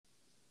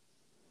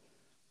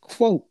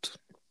Quote,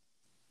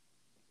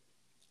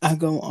 I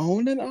go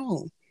on and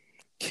on.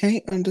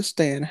 Can't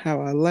understand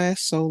how I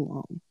last so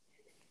long.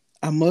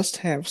 I must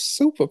have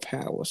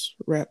superpowers.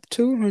 Rap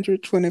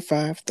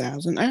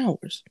 225,000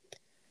 hours.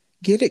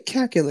 Get it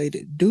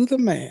calculated. Do the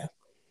math.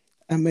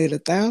 I made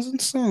 1,000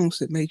 songs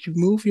that made you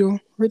move your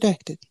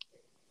redacted.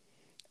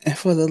 And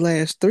for the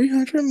last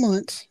 300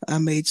 months, I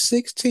made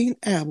 16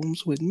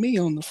 albums with me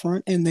on the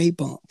front and they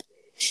bump.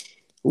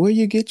 Where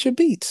you get your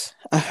beats?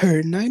 I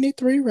heard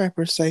 93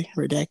 rappers say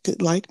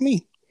redacted like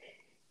me.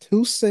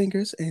 2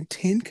 singers and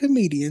 10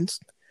 comedians,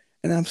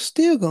 and I'm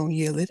still gonna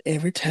yell it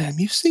every time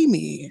you see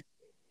me in.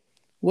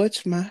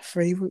 What's my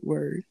favorite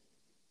word?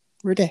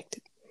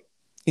 Redacted.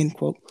 End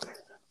quote.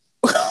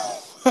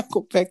 I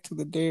go back to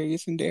the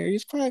Darius and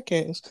Darius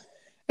podcast,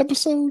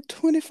 episode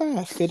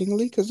 25,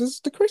 fittingly, because this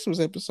is the Christmas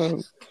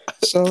episode.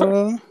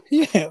 So,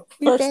 yeah,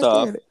 we First back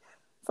off, at it.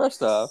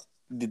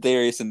 the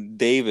Darius and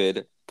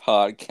David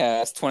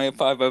podcast,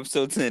 25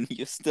 episodes in,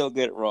 you still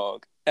get it wrong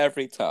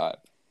every time.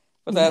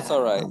 But that's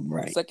all right. I'm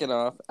right. Second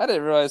off, I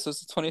didn't realize this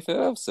was the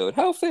 25th episode.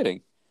 How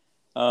fitting.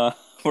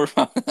 We're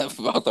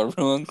about to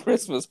ruin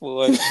Christmas,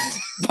 boy.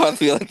 About to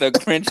be like the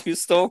Grinch who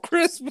stole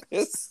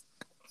Christmas.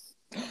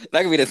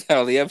 That could be the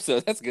title of the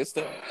episode. That's good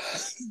stuff.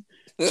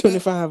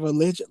 25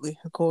 allegedly,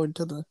 according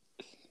to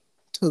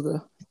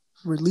the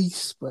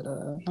release, but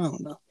I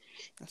don't know.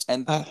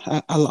 And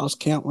I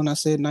lost count when I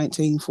said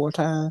 19 4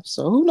 times,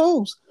 so who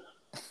knows?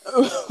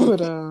 But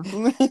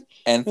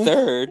and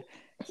third,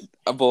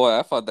 boy,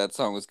 I thought that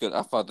song was good.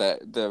 I thought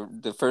that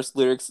the first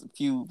lyrics,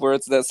 few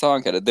words of that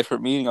song had a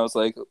different meaning. I was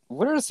like,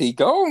 where is he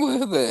going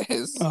with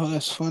this? oh,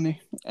 that's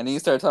funny. And then he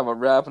started talking about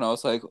rap, and I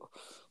was like,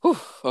 whew,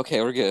 okay,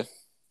 we're good.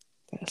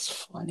 That's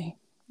funny.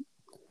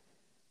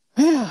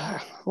 Yeah.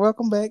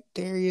 Welcome back,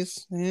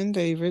 Darius and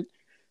David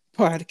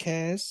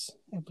podcast,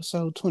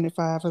 episode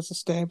 25 as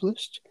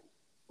established.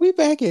 We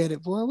back at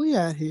it, boy. We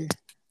out here.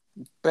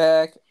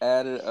 Back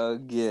at it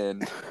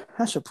again.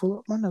 I should pull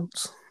up my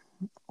notes.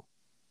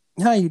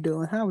 How you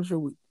doing? How was your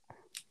week?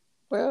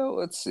 Well,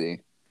 let's see.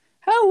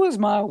 How was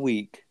my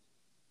week?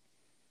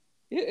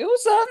 It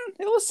was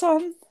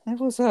fun. It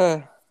was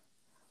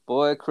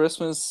boy,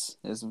 Christmas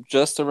is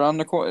just around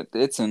the corner.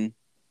 It's in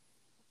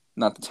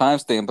not the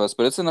timestamp us,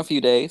 but it's in a few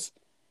days.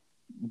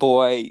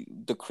 Boy,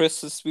 the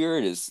Christmas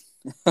spirit is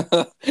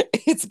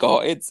it's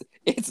gone.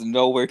 It's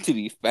nowhere to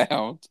be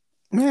found.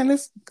 Man,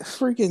 it's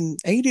freaking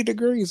 80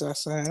 degrees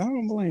outside. I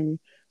don't blame you.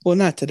 Well,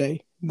 not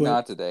today. But...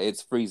 Not today.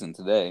 It's freezing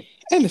today.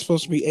 And it's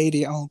supposed to be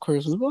 80 on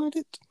Christmas.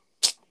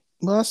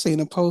 Well, I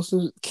seen a post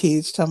of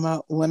kids talking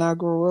about when I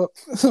grow up.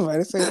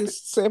 Somebody said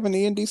it's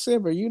 70 in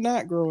December. You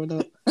not growing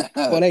up.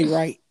 Well, they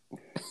right.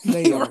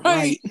 They are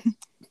right.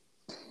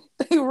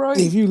 They right.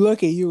 If you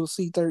lucky, you'll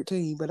see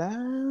 13. But I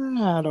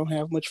don't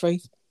have much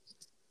faith.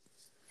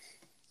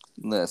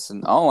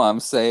 Listen, all I'm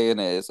saying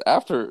is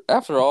after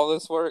all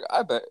this work,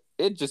 I bet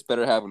it just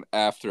better happen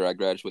after I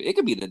graduate. It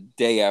could be the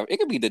day after. It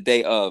could be the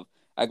day of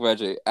I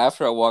graduate.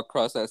 After I walk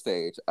across that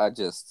stage, I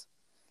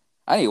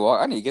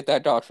need to get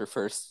that doctor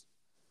first.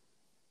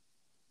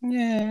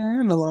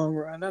 Yeah, in the long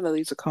run, none of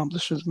these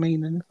accomplishments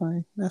mean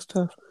anything. That's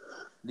tough.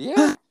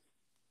 Yeah.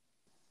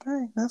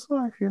 Hey, that's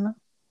life, you know.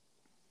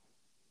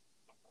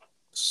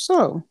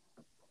 So,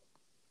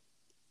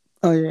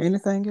 oh yeah,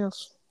 anything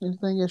else?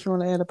 Anything else you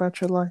want to add about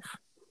your life?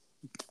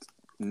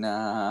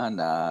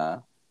 Nah.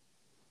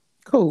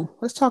 Cool.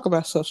 Let's talk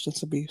about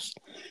substance abuse.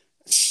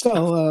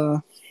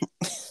 So,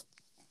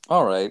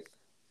 all right.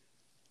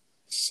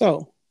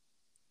 So,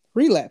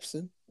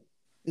 relapsing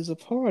is a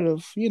part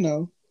of,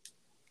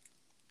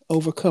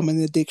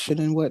 overcoming addiction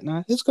and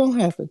whatnot. It's going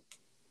to happen.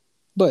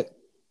 But,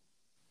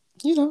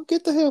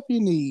 get the help you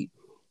need.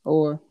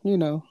 Or,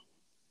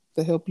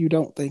 the help you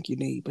don't think you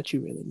need, but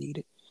you really need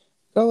it.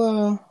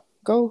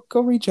 Go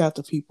reach out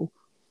to people.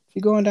 If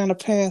you're going down a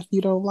path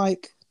you don't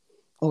like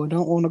or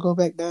don't want to go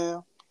back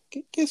down,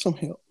 get some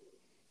help.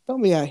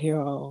 Don't be out here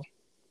all,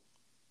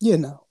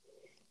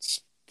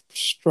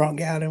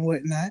 strung out and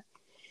whatnot.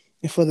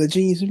 And for the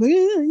genius,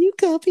 you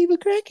call people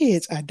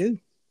crackheads. I do.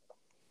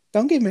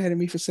 Don't get mad at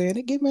me for saying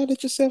it. Get mad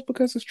at yourself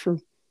because it's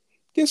true.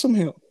 Get some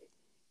help.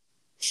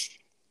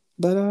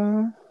 But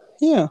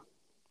yeah.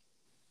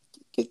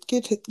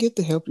 Get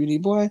the help you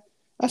need. Boy,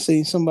 I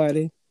seen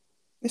somebody,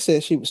 they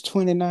said she was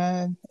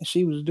 29 and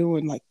she was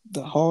doing like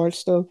the hard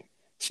stuff.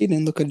 She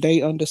didn't look a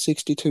day under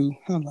 62.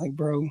 I'm like,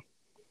 bro,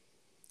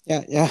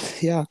 y'all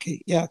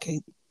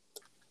can't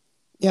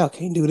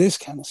do this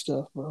kind of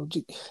stuff, bro.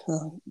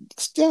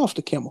 Stay off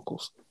the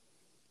chemicals.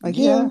 Like,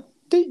 do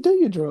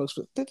your drugs,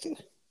 but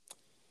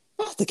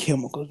not the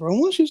chemicals, bro.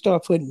 Once you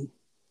start putting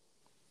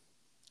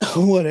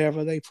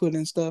whatever they put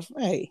in stuff,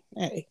 hey,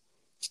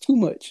 it's too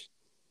much.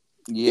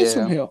 Yeah. Get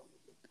some help.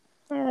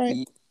 All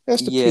right.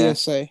 That's the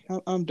PSA.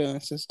 I'm done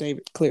since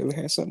David clearly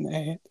has something to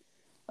add.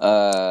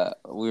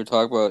 We were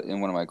talking about in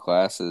one of my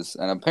classes,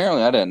 and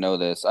apparently I didn't know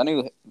this. I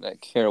knew that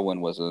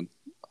heroin was a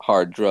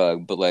hard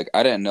drug, but like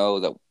I didn't know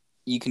that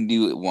you can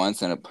do it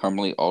once and it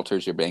permanently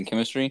alters your brain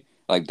chemistry.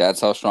 Like that's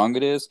how strong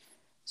it is.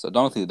 So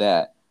don't do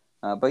that.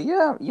 But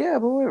yeah,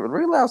 boy,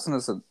 relapsing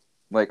is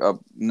like a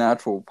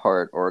natural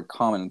part or a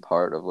common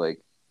part of like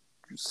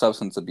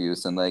substance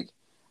abuse, and like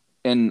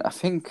I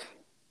think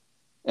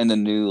in the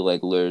new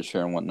like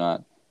literature and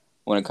whatnot,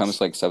 when it comes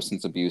to like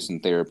substance abuse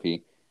and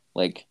therapy,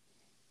 like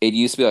it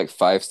used to be like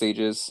 5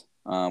 stages,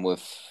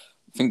 with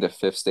I think the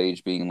fifth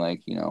stage being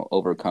like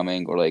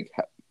overcoming or like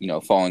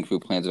following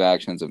through plans of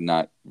actions of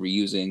not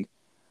reusing,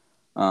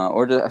 I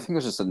think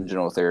it's just in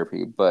general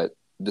therapy. But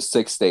the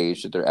sixth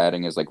stage that they're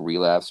adding is like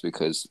relapse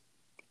because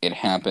it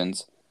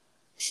happens.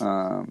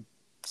 Um,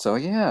 so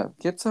yeah,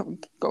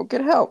 go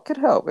get help.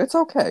 It's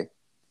okay.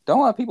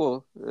 Don't let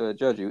people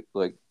judge you.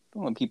 Like,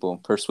 don't let people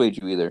persuade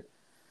you either.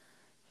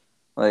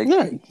 Like,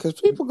 Right, because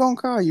people gonna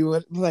call you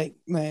like,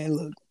 man,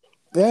 look,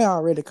 they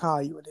already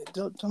call you it.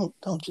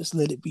 Don't just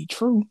let it be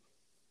true.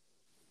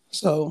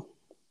 So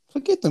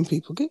forget them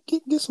people.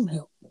 Get some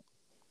help.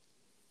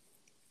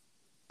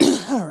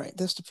 All right,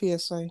 that's the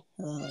PSA.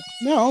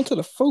 Now on to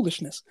the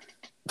foolishness.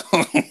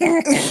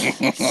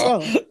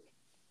 So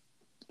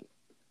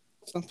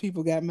some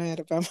people got mad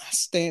about my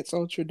stance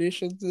on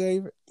traditions,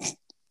 David.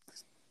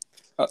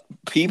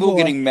 people Boy,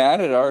 getting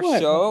mad at our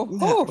what? show.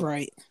 Not Oh,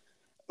 right.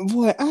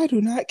 Boy, I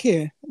do not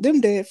care.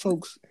 Them dead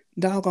folks,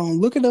 doggone,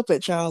 looking up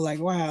at y'all like,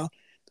 wow,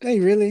 they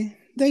really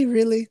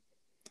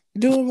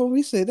doing what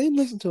we said. They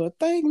listened to a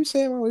thing we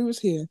said while we was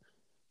here.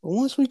 But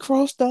once we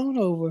crossed on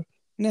over,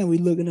 now we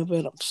looking up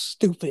at them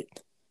stupid.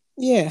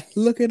 Yeah,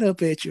 looking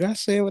up at you. I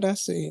said what I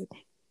said.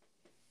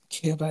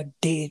 Care about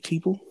dead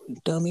people,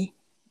 dummy.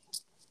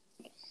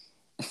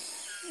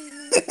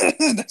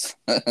 that's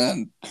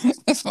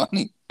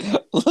funny.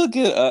 Look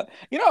it up.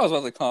 I was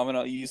about to comment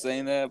on you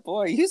saying that.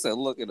 Boy, you said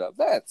look it up.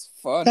 That's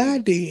I funny.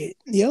 did.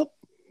 Yep.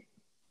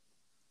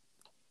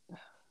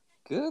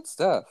 Good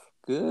stuff.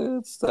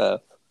 Good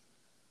stuff.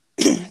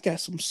 Got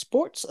some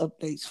sports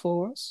updates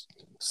for us.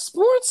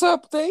 Sports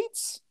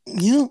updates.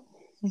 Yep.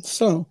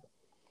 So,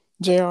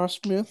 J.R.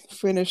 Smith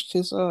finished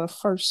his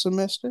first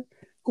semester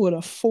with a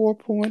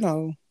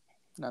 4.0.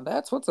 Now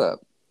that's what's up.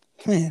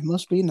 Man,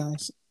 must be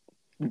nice.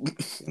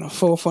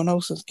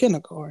 4.0 since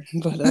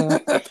kindergarten. But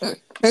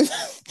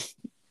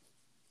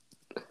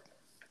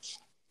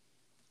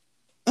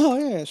oh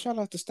yeah, shout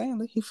out to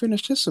Stanley. He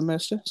finished his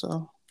semester,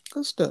 so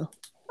good stuff.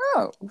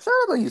 Oh, shout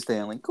out to you,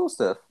 Stanley. Cool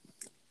stuff.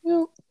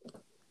 Yep.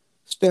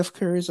 Steph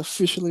Curry is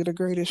officially the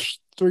greatest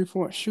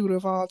 3-point shooter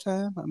of all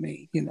time. I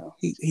mean,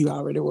 he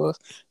already was.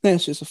 Now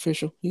it's just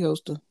official. He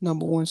holds the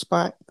number one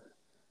spot.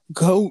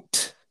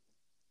 GOAT.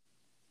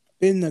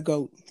 Been the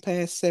GOAT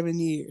past 7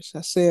 years.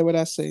 I said what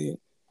I said.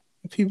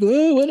 And people,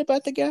 oh, what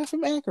about the guy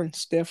from Akron?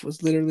 Steph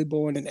was literally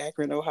born in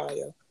Akron,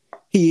 Ohio.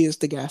 He is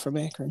the guy from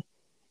Akron.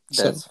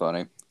 So, That's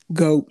funny.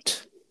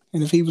 GOAT.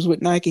 And if he was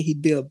with Nike,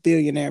 he'd be a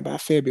billionaire by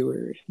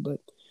February.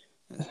 But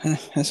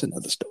that's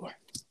another story.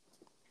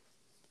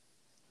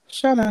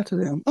 Shout out to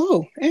them.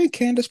 Oh, and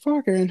Candace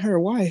Parker and her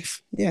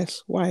wife.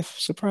 Yes, wife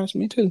surprised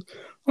me too.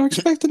 Are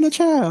expecting a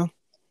child.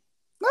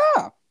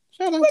 Ah,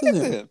 Shout out look to at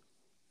them. them.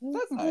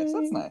 That's nice.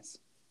 That's nice.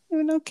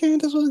 Even though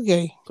Candace was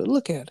gay, but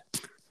look at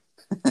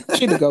her.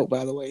 She the goat,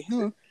 by the way.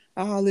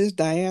 All this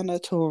Diana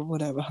or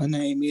whatever her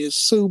name is,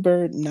 Sue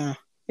Bird. Nah,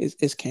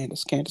 it's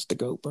Candace. Candace the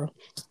goat, bro.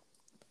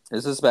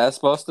 Is this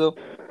basketball still?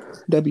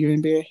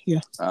 WNBA,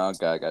 yeah. Oh,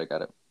 got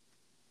it.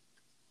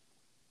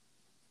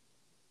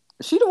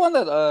 Is she the one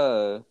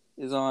that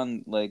is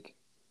on like?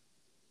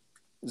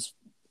 Is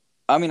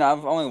I mean,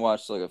 I've only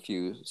watched like a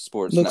few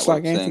sports Looks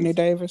like network Anthony things.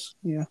 Davis.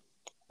 Yeah.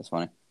 That's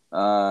funny.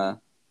 I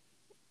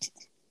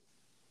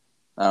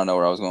don't know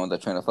where I was going with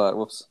that train of thought.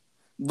 Whoops.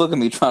 Look at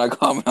me trying to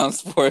comment on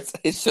sports.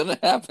 It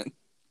shouldn't happen.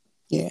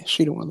 Yeah,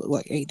 she the one look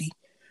like AD.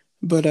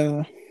 But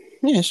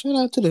yeah, shout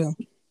out to them.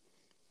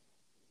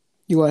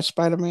 You watch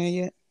Spider Man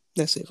yet?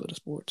 That's it for the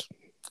sports.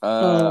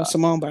 Uh,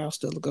 Simone Biles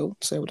still a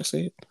goat. Say what I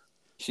said.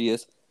 she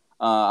is.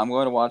 I'm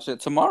going to watch it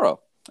tomorrow.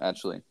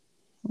 Actually.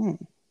 Hmm.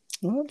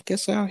 Well,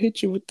 guess I'll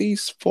hit you with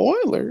these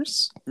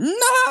spoilers.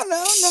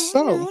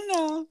 So,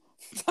 No.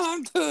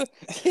 Time to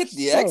hit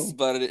the X so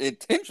button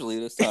intentionally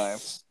this time.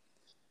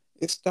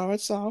 it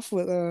starts off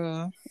with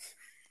no,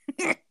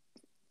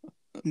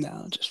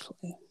 I'm just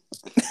playing.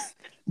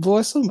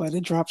 Boy, somebody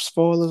dropped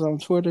spoilers on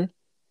Twitter.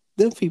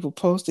 Them people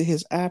posted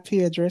his IP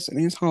address and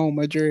his home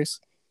address.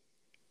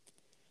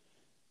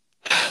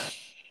 Tough.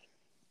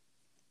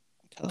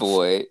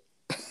 Boy,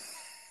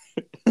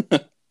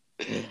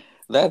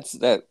 that's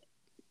that.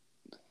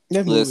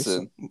 That movie. So,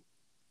 Listen,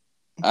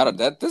 I don't.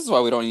 That this is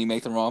why we don't even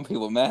make the wrong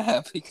people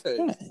mad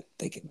because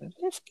thinking,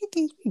 forget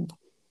these people.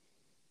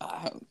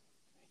 uh,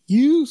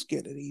 You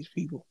scared of these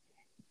people.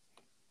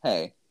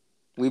 hey,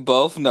 we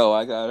both know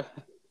I got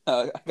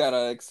an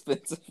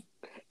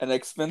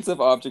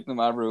expensive object in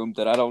my room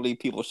that I don't need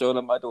people showing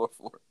up my door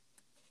for.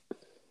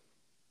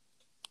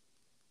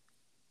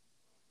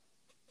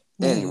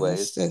 Man,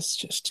 Anyways, that's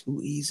just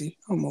too easy.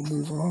 I'm gonna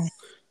move on.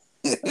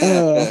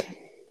 Uh,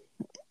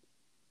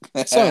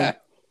 so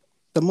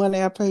the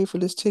money I paid for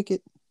this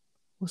ticket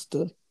was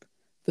the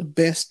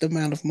best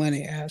amount of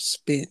money I've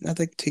spent. I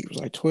think the ticket was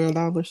like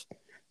 $12.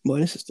 Boy,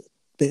 this is the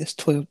best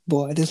 12.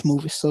 Boy, this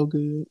movie's so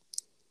good.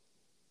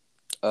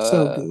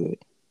 So uh, good.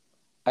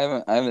 I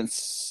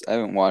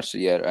haven't watched it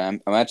yet.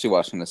 I'm actually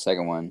watching the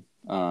second one.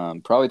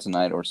 Probably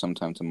tonight or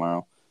sometime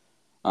tomorrow.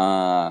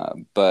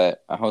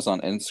 But I was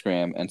on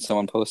Instagram and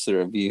someone posted a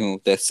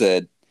review that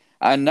said,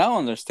 "I now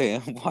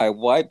understand why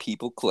white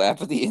people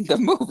clap at the end of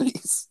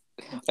movies."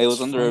 It It's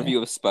was under a funny.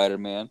 review of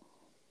Spider-Man.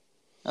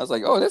 I was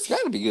like, "Oh, that's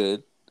got to be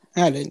good."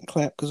 I didn't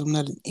clap because I'm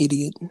not an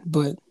idiot,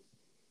 but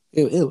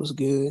it was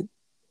good.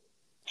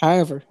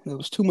 However, there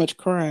was too much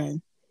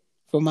crying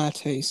for my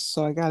taste,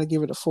 so I got to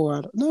give it a 4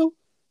 out of. No,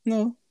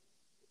 no.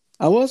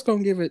 I was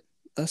gonna give it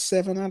a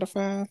 7 out of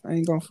 5. I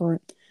ain't going for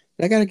it.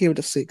 But I got to give it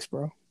a 6,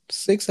 bro.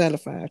 6 out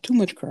of 5. Too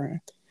much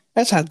crying.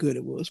 That's how good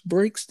it was.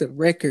 Breaks the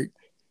record.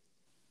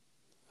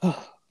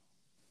 Oh,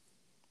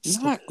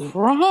 so Not good.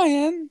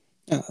 crying.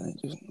 Uh,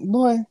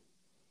 Boy,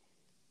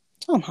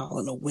 Tom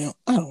Holland a wimp.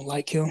 I don't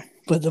like him,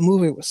 but the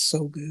movie was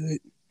so good.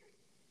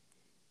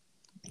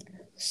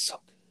 So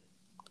good.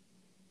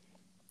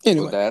 Well,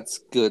 Anyway, that's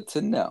good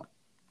to know.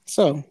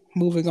 so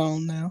moving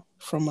on now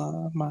from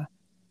my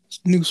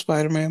new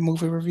Spider-Man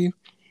movie review.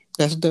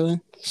 That's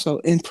done. So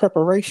in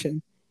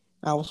preparation,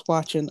 I was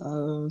watching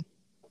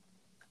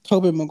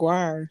Tobey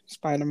Maguire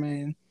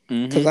Spider-Man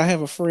because Mm-hmm. I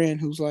have a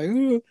friend who's like,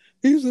 oh,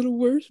 these are the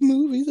worst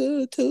movies.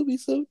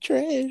 Toby's so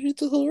trash.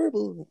 It's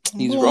horrible.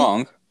 He's Boy,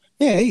 wrong.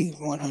 yeah, he's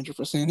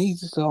 100%.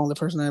 He's just the only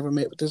person I ever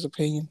met with this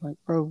opinion. Like,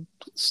 bro,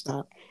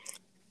 stop.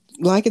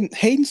 Liking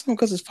hating something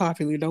because it's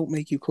popular don't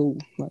make you cool.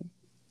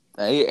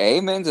 Hey,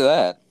 amen to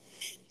that.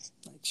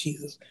 Like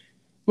Jesus.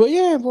 But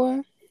yeah,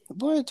 boy,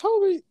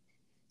 Toby.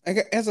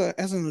 As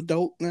an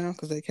adult now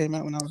because they came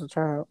out when I was a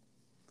child.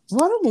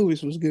 One of the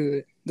movies was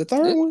good. The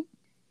third Yeah. one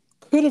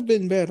could have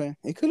been better.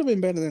 It could have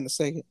been better than the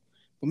second.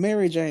 But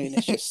Mary Jane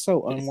is just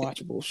so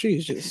unwatchable.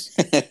 She's just.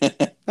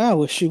 I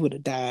wish she would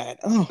have died.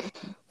 Oh,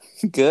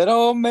 Good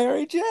old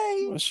Mary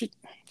Jane. well, she.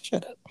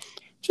 Shut up.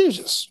 She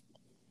was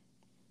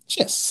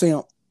just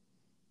simp.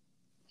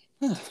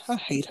 I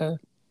hate her.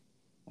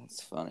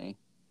 That's funny.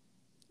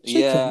 She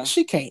couldn't. Yeah.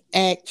 She can't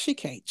act. She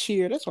can't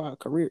cheer. That's why her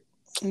career.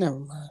 Never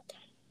mind.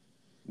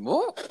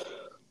 What?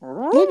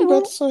 What you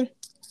about to say?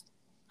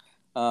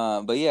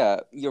 But yeah,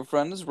 your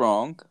friend is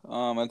wrong.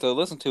 And to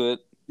listen to it,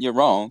 you're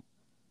wrong.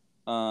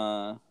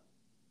 Uh,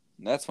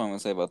 that's what I'm gonna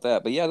say about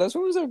that. But yeah, those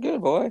movies are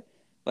good, boy.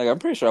 Like I'm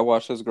pretty sure I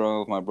watched those growing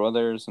up with my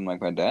brothers and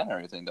like my dad and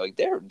everything. Like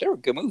they were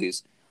good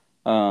movies.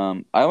 I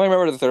only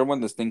remember the third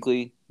one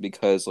distinctly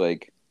because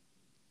like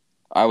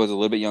I was a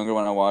little bit younger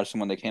when I watched them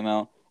when they came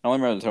out. I only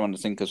remember the third one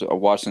distinctly because I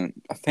watched them.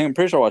 I think I'm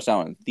pretty sure I watched that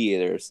one in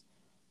theaters.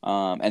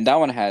 And that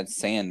one had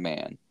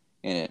Sandman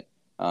in it.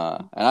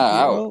 And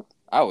Yo,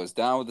 I was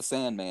down with the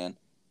Sandman.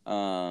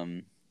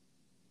 Um,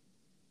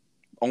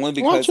 only watch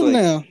because them like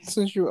now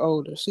since you're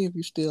older. See if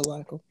you still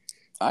like them.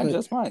 I But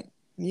just might.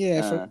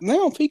 yeah, for Uh,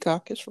 now on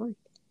Peacock, it's free.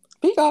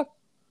 Peacock.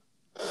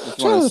 If you want Shout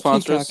to out to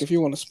sponsor Peacock us, if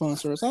you want to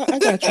sponsor us. I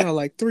got y'all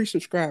like 3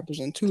 subscribers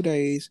in 2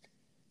 days.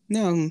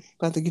 Now I'm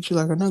about to get you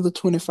like another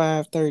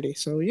 25, 30.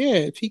 So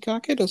yeah,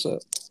 Peacock, hit us up.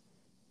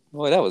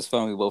 boy, that was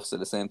fun. We both said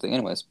the same thing.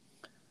 Anyways,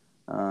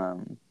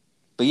 um,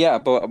 but yeah,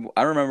 but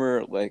I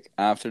remember like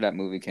after that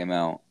movie came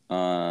out,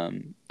 I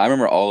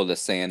remember all of the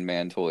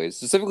Sandman toys,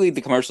 specifically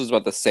the commercials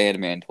about the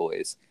Sandman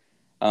toys,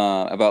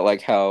 about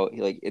like how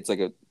like it's like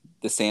a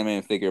the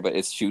Sandman figure, but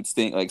it shoots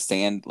thing like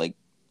sand like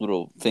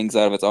little things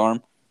out of its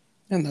arm.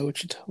 I know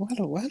what you're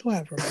talking. Why do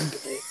I remember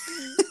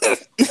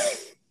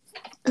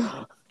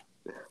that?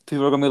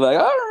 People are gonna be like,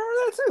 I remember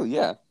that too.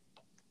 Yeah,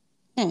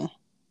 Hmm.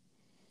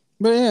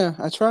 But yeah,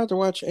 I tried to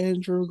watch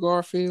Andrew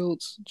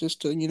Garfield's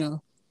just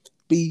to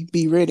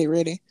be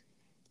ready.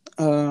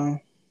 Uh,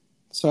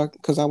 so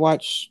because I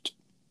watched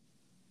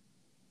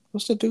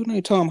what's the dude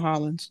name, Tom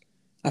Holland's.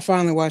 I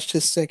finally watched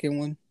his second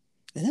one,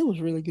 and it was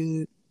really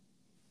good.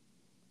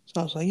 So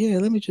I was like, yeah,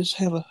 let me just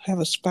have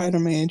a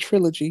Spider-Man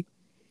trilogy.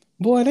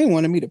 Boy, they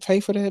wanted me to pay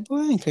for that. Boy,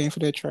 I ain't paying for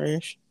that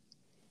trash.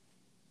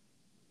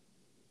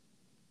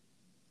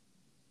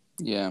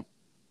 yeah.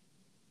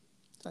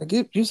 Like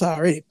it's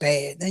already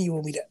bad. Now you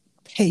want me to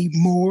pay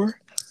more?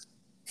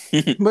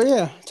 But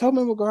yeah,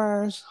 Tobey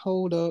Maguire's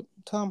Hold Up.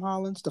 Tom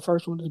Holland's the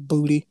first one is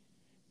booty.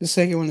 The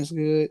second one is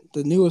good.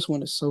 The newest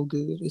one is so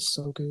good. It's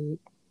so good.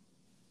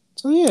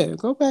 So yeah,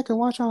 go back and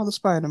watch all the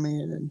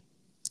Spider-Man and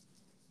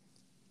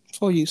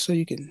for you so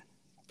you can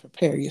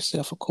prepare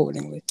yourself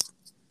accordingly.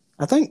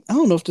 I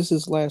don't know if this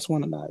is the last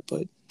one or not,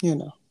 but you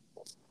know.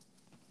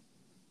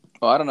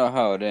 Well, I don't know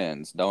how it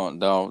ends.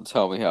 Don't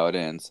tell me how it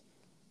ends.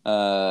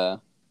 Uh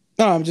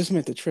No, I just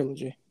meant the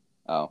trilogy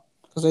oh,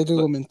 because they do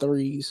but them in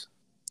threes,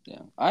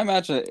 yeah, I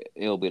imagine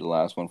it'll be the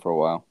last one for a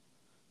while.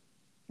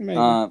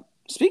 maybe.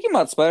 Speaking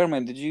about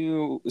Spider-Man, did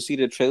you see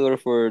the trailer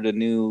for the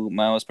new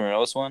Miles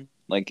Morales one,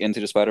 like Into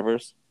the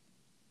Spider-Verse?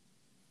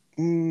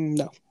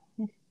 No.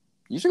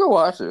 You should go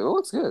watch it. It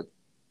looks good.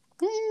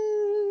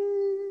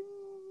 Mm,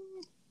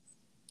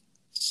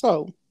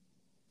 so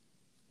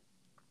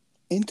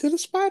Into the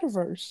Spider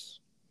Verse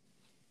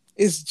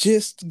is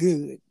just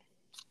good.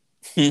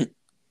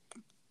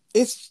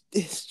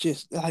 It's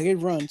just like it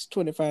runs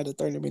 25 to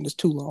 30 minutes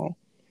too long.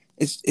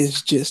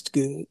 It's just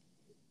good.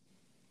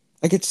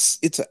 Like it's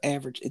an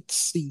average. It's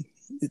C.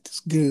 It's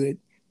good.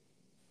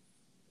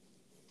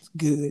 It's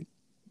good.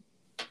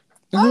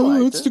 I Oh,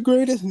 liked it's it. the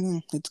greatest.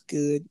 It's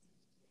good.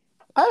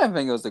 I didn't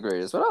think it was the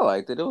greatest, but I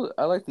liked it.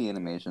 I liked the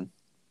animation.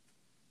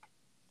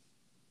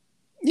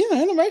 Yeah,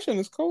 animation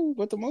is cool,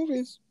 but the movie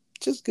is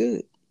just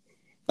good.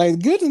 Like,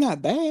 good is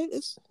not bad.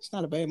 It's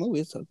not a bad movie.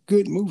 It's a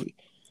good movie.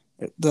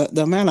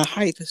 The amount of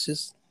hype is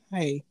just,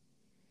 hey,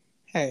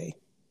 hey,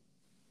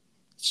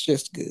 it's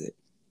just good.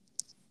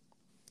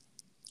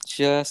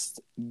 Just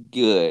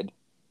good.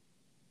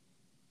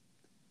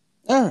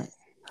 All right,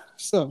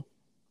 so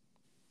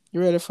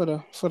you ready for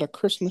the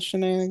Christmas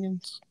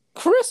shenanigans?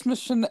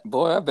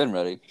 Boy, I've been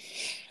ready.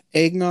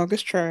 Eggnog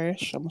is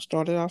trash. I'm gonna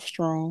start it off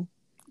strong.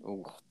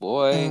 Oh,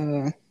 boy.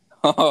 Uh,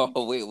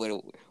 Oh, wait.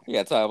 We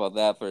gotta talk about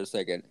that for a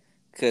second.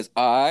 Because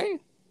I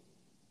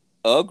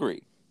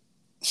agree.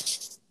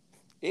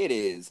 It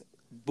is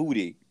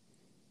booty.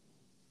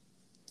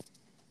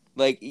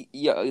 Like,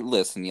 yeah,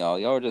 listen, y'all.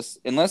 Y'all are just,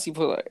 unless you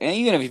put, and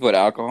even if you put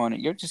alcohol in it,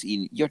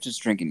 you're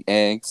just drinking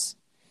eggs.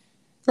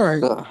 all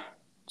right, Ugh.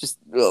 Just,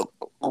 ugh.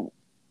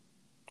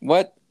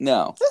 What?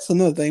 No. that's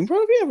another thing,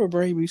 bro. If you ever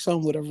bring me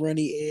something with a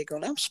runny egg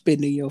on, I'm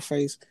spitting in your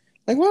face.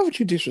 Like, why would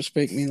you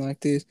disrespect me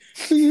like this?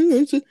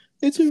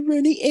 It's a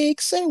runny egg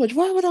sandwich.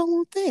 Why would I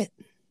want that?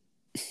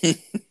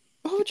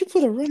 Why would you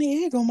put a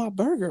runny egg on my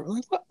burger?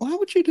 Like, why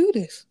would you do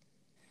this?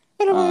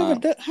 What have I ever um,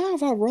 done? How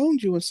have I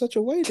wronged you in such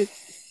a way that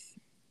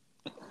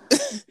we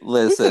could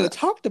listen. have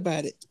talked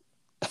about it?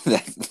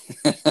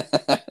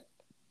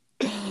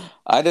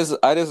 I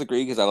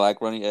disagree because I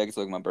like running eggs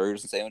like my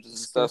burgers and sandwiches and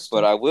stuff.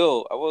 But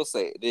Disgusting. I will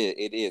say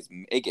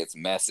it gets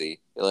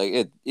messy. Like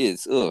it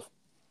is. Ugh.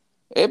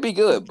 It'd be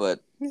good, but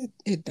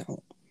It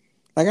don't.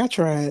 Like, I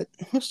tried.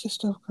 What's this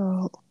stuff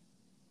called?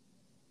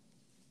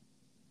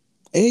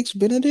 Eggs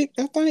Benedict,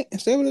 I think.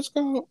 Is that what it's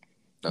called?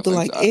 I The think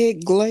like so.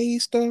 egg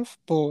glaze stuff.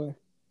 Boy.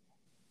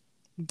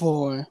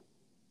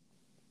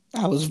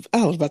 I was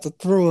about to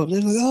throw up.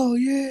 They're like, oh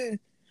yeah.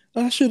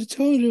 I should have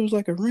told you it was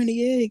like a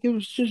runny egg. It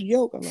was just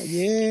yolk. I'm like,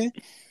 yeah,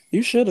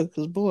 you should have,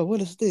 because boy,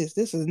 what is this?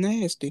 This is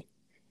nasty.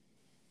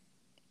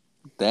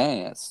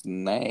 That's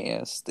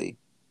nasty.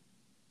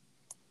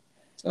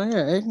 So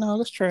yeah,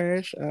 eggnog is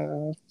trash.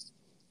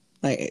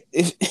 Like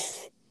if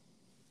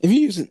if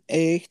you use an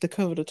egg to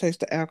cover the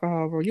taste of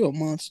alcohol, bro, you're a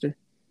monster.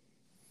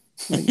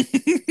 Like,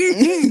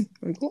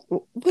 like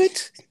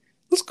what?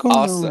 What's going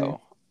on here?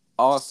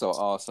 Also,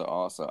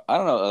 also. I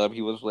don't know other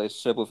people's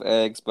relationship with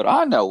eggs, but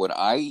I know when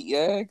I eat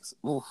eggs,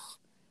 oof,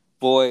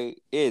 boy,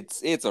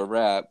 it's a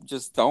wrap.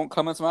 Just don't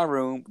come into my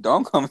room.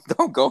 Don't go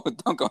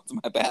into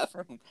my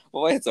bathroom.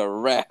 Boy, it's a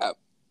wrap.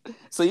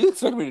 So you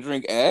expect me to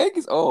drink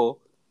eggs? Oh,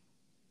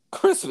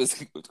 Christmas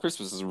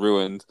is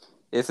ruined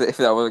if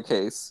that were the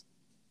case.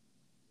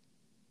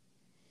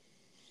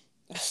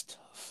 That's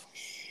tough.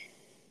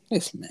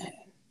 It's mad.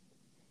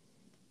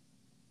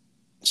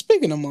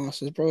 Speaking of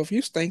monsters, bro, if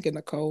you stink in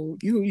the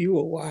cold, you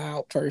a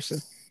wild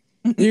person.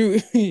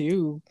 You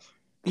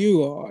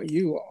you are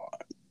you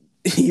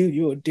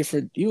a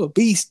different you a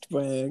beast,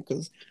 man.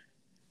 Because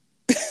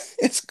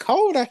it's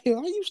cold out here.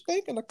 Why you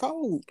stink in the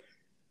cold?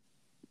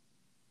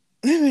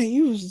 I mean,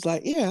 you was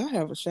like, yeah, I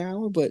have a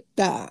shower, but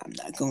nah, I'm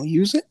not gonna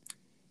use it.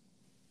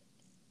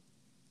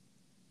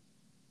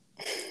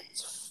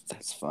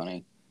 That's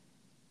funny.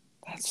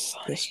 That's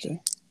funny. Disgusting.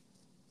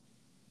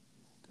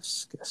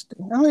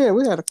 Disgusting. Oh yeah,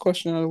 we had a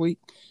question of the week.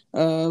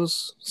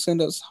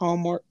 Send us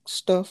Hallmark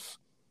stuff.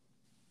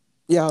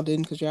 Y'all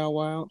didn't because y'all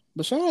wild.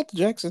 But shout out to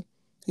Jackson.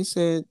 He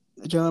said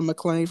John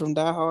McClane from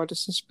Die Hard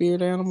is a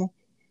spirit animal.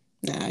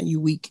 Nah, you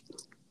weak.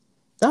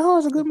 Die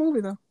Hard's a good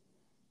movie though.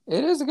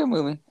 It is a good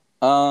movie.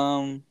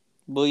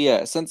 But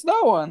yeah, since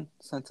no one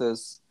sent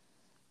us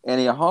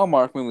any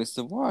Hallmark movies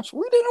to watch,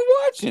 we didn't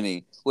watch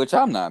any, which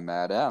I'm not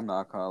mad at. I'm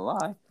not gonna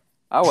lie.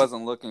 I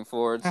wasn't looking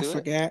forward I to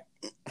forgot.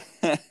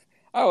 it.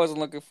 I wasn't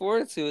looking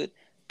forward to it,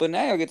 but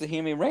now you'll get to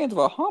hear me rant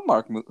about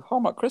Hallmark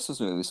Christmas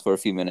movies for a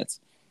few minutes.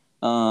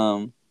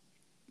 Um,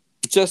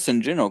 just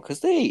in general,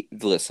 because they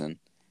listen,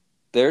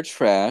 they're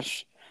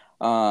trash.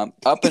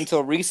 Up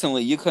until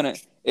recently, you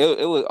couldn't.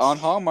 It was on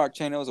Hallmark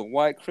Channel. It was a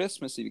White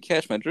Christmas. If you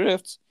catch my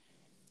drift,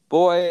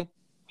 boy,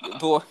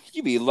 boy,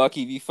 you be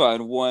lucky if you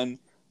find one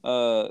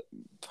uh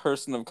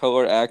person of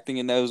color acting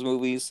in those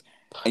movies,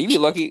 and you be Punch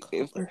of lucky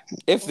color.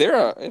 if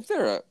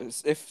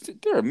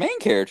they're a main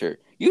character.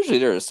 Usually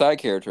they're a side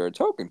character or a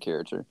token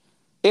character,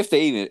 if they're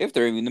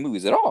even in the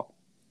movies at all.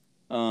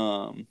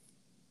 Um,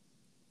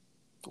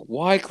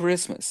 why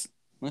Christmas?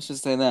 Let's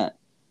just say that.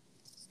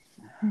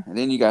 And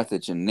then you got the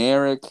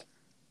generic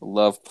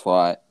love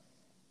plot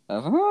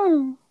of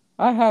oh,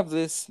 I have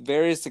this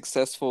very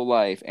successful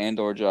life and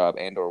or job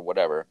and or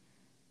whatever.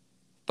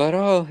 But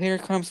oh, here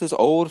comes this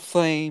old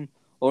flame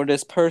or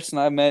this person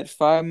I met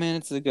 5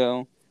 minutes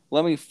ago.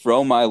 Let me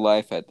throw my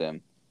life at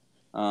them.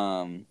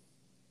 Um,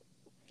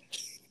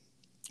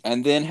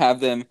 and then have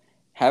them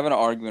have an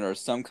argument or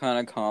some kind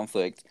of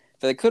conflict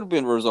that could have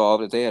been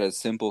resolved if they had a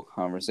simple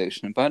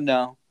conversation. But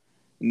no,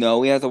 no,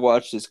 we have to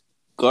watch this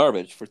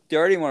garbage for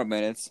 30 more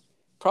minutes,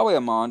 probably a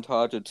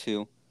montage or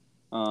two.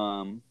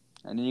 And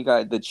then you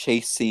got the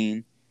chase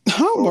scene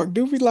Hallmark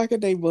do be liking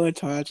their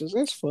montages.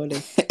 That's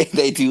funny.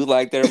 They do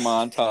like their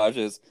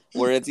montages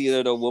where it's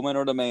either the woman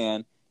or the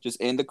man just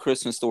in the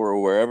Christmas store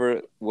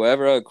or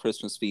wherever a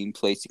Christmas themed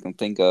place you can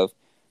think of,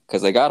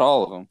 because they got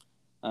all of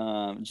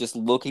them. Just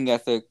looking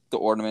at the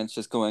ornaments,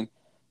 just going,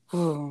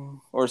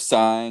 or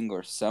sighing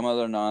or some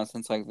other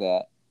nonsense like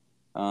that.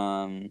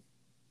 Um,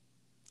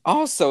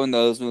 Also in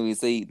those movies,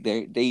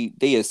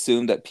 they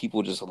assume that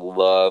people just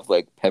love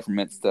like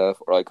peppermint stuff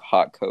or like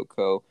hot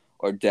cocoa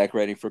or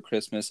decorating for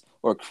Christmas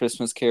or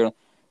Christmas carol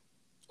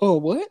Oh,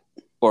 what?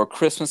 or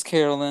Christmas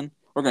caroling.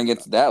 We're gonna get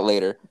to that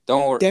later.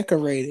 Don't worry.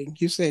 Decorating.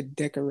 You said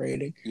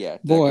decorating. Yeah,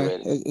 Boy,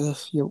 decorating.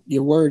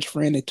 your words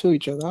ran into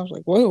each other. I was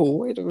like, whoa,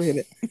 wait a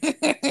minute.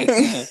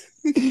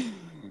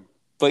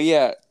 But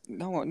yeah,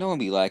 no one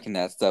be liking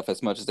that stuff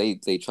as much as they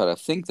try to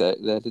think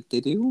that they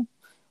do.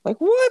 Like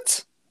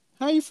what?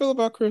 How you feel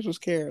about Christmas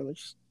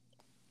carolers?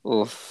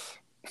 Oof.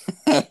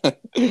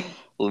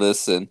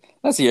 Listen,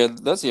 that's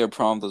your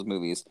problem with those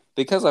movies.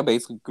 Because I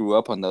basically grew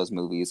up on those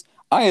movies,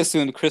 I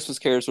assumed Christmas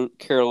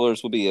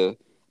carolers would be a.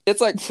 It's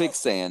like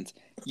quicksand.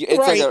 It's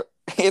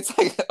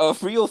like Right. a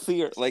real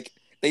fear. Like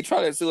they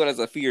try to sue it as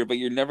a fear, but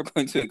you're never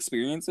going to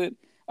experience it.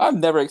 I've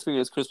never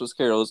experienced Christmas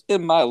carols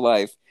in my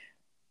life,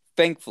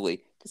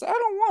 thankfully, because I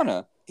don't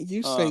wanna.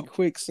 You say Um,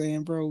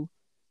 quicksand, bro.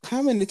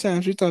 How many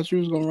times you thought you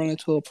was gonna run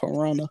into a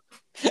piranha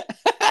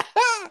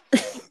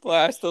but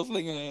I still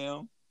think I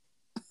am.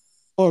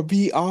 or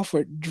be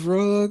offered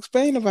drugs? But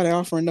ain't nobody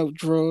offering no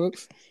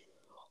drugs.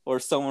 Or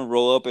someone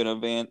roll up in a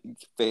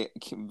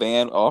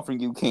van offering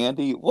you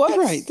candy. What?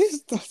 Right.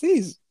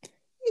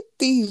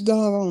 These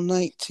doggone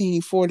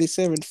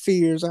 1947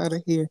 fears out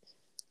of here.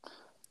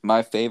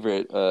 My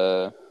favorite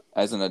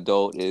as an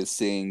adult is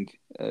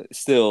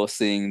still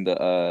seeing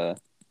the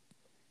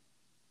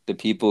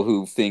people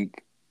who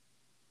think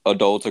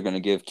adults are going to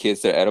give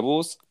kids their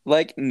edibles.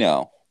 Like,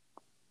 no.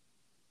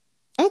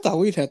 I thought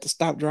we'd have to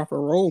stop, drop,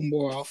 and roll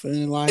more often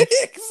in life.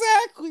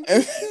 Exactly.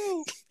 Me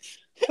too.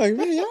 Like,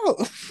 man,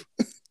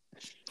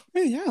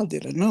 y'all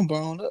did a number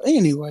on it.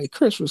 Anyway,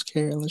 Christmas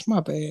carolers, my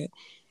bad.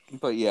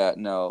 But yeah,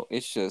 no,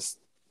 it's just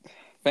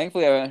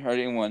thankfully I haven't heard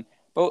anyone.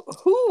 But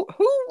who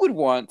would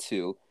want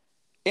to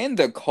in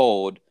the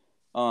cold,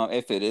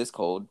 if it is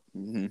cold,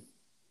 Hmm.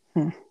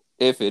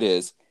 if it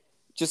is,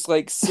 just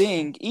like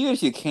sing, even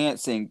if you can't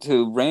sing,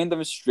 to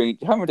random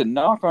strangers, having to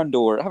knock on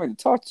door, having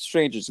to talk to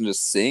strangers and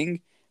just sing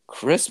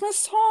Christmas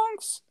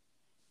songs.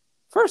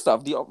 First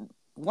off, the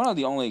one of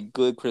the only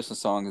good Christmas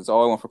songs is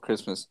 "All I Want for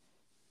Christmas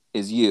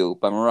Is You"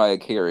 by Mariah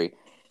Carey,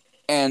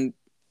 and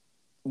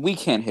we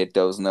can't hit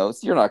those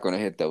notes. You're not going to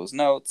hit those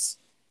notes.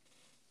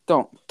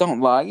 Don't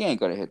lie. You ain't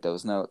going to hit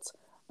those notes.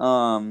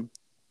 Um.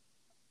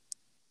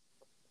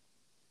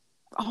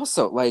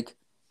 Also, like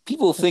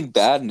people think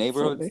That's bad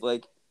neighborhoods, funny.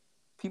 like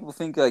people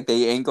think like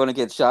they ain't going to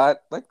get shot.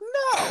 Like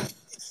no.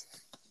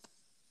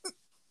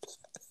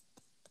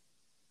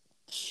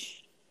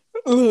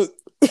 Look,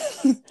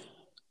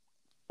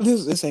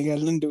 this ain't got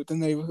nothing to do with the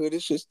neighborhood.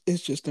 It's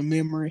just a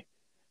memory.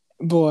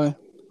 Boy,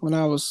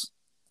 when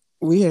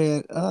we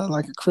had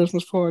like a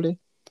Christmas party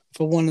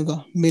for one of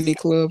the mini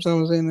clubs I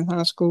was in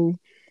high school.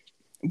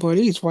 Boy,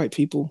 these white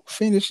people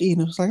finished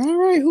eating. It's like, all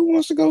right, who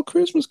wants to go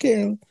Christmas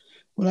caroling?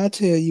 When I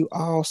tell you,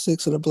 all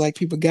six of the black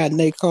people got in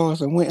their cars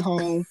and went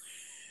home.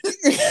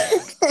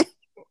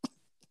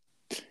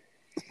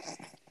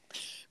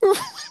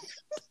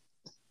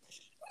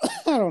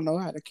 I don't know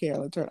how to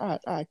carol turned.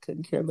 I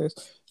couldn't care less.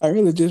 I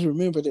really just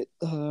remembered it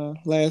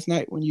last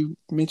night when you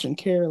mentioned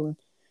caroling.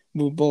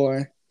 But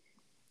boy,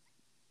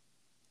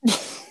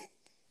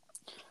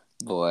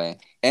 Boy.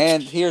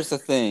 And here's the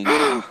thing.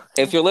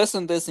 If you're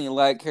listening to this and you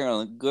like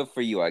Carolyn, good for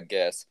you, I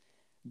guess.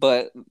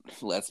 But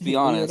let's be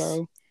honest.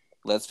 weirdo.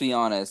 Let's be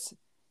honest.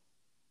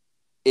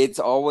 It's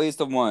always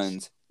the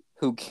ones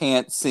who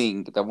can't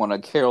sing that want to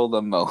carol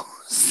the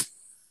most.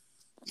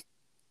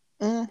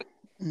 Mm,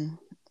 mm.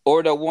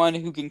 Or the one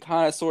who can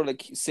kind of sort of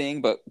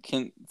sing but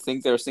can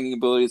think their singing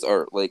abilities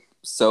are like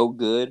so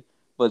good,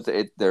 but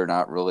they're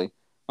not really.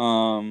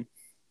 Um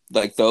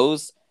like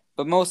those,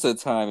 but most of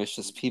the time it's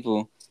just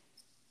people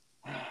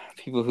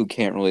who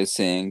can't really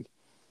sing.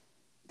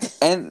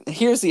 And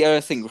here's the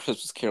other thing with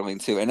Christmas caroling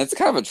too, and it's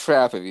kind of a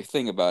trap if you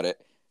think about it,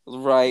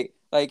 right?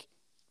 Like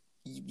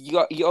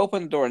you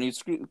open the door and you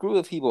screw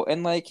with people,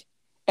 and like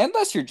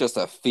unless you're just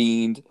a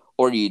fiend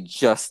or you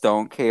just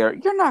don't care,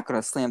 you're not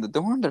gonna slam the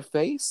door in their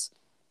face.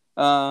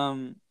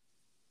 Um,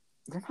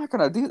 you're not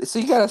gonna do this, so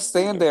you gotta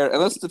stand there and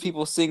listen to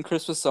people sing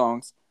Christmas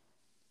songs,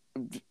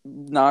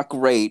 not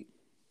great,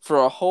 for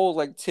a whole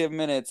like 10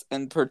 minutes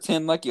and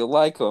pretend like you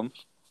like them,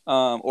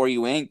 or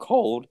you ain't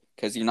cold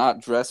because you're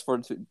not dressed for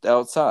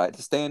outside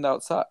to stand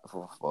outside.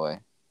 Oh boy.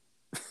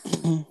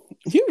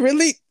 You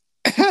really?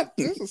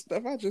 This is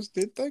stuff I just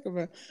didn't think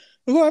about.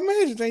 Well,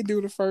 imagine they do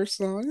the first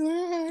song. You're like,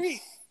 all right.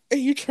 And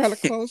you try to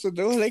close the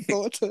door, they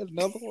go into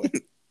another one.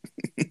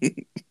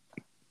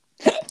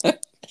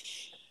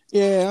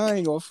 Yeah, I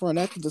ain't gonna front.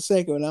 After the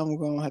second one, I'm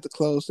gonna have to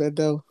close that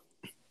door.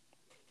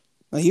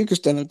 Like, you can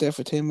stand up there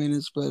for 10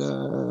 minutes, but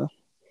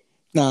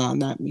nah,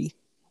 not me.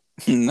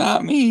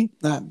 Not me.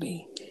 Not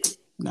me.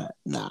 Not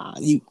nah.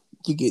 You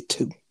get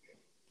two.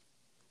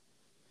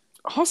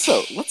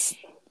 Also,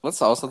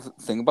 let's also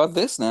think about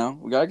this now.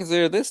 We gotta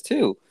consider this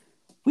too.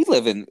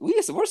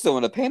 We're still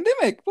in a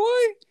pandemic, boy.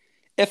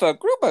 If a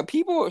group of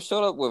people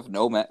showed up with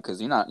no mask,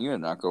 because you're not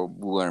gonna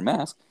wear a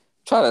mask,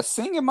 try to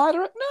sing in my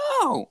direction,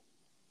 no,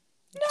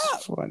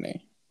 It's no,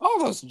 funny. all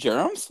those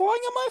germs flying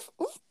in my.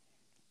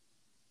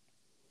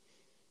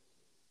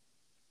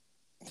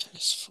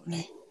 It's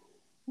funny.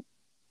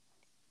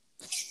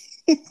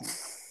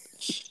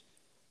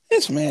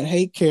 This man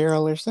hate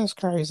carolers. That's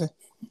crazy.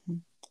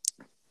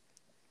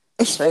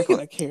 Speaking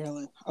Thankfully, of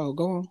caroling, oh,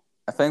 go on.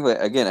 I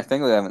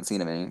haven't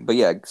seen him any. But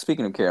yeah,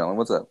 speaking of Carolyn,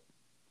 what's up?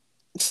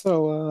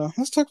 So,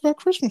 let's talk about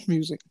Christmas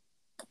music.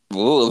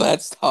 Ooh,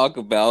 let's talk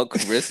about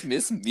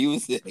Christmas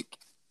music.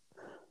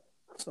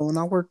 So when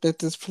I worked at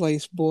this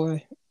place,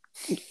 boy,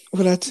 I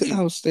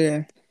I was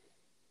there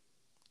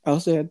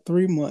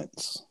 3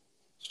 months.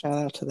 Shout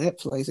out to that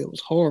place. It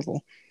was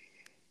horrible.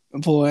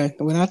 Boy,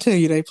 when I tell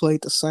you they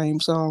played the same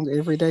song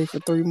every day for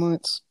 3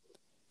 months,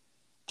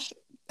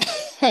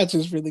 I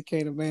just really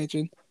can't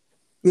imagine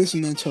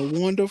listening to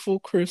Wonderful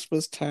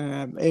Christmas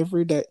Time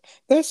every day.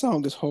 That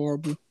song is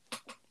horrible.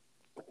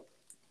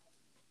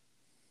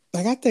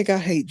 Like, I think I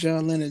hate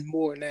John Lennon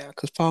more now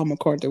because Paul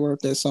McCartney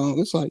wrote that song.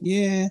 It's like,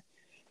 yeah,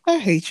 I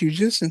hate you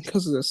just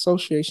because of the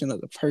association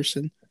of the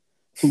person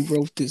who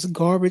wrote this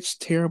garbage,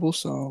 terrible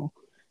song.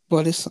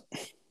 But it's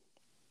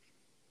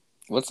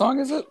What song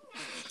is it?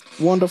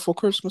 Wonderful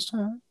Christmas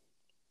Time.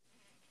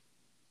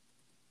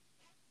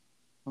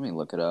 Let me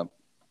look it up.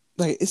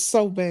 Like, it's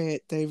so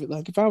bad, David.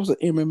 Like, if I was an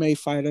MMA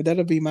fighter,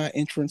 that'd be my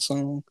entrance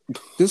song.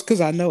 Just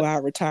because I know I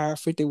retire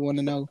 51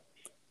 and 0.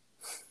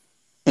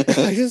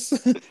 Like, just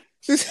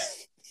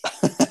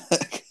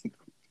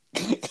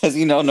Because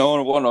no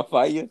one want to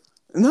fight you.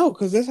 no,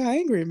 because that's how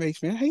angry it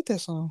makes me. I hate that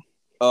song.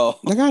 Oh,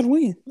 Like, I'd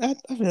win. I'd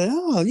be like,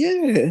 oh,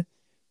 yeah.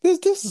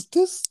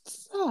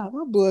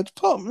 My blood's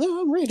pumping.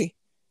 No, I'm ready.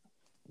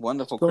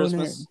 wonderful Go in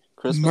there and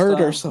Christmas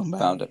murder time.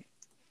 Found it. somebody.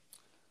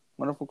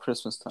 Wonderful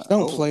Christmas time.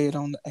 Don't Oh, play it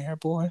on the air,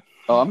 boy.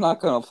 oh, I'm not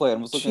gonna play it.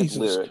 I'm just looking at the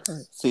Jesus lyrics,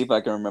 Christ. see if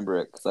I can remember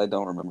it because I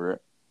don't remember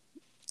it.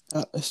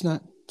 It's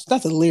not. It's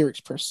not the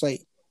lyrics per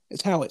se.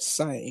 It's how it's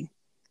sang.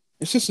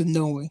 It's just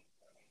annoying.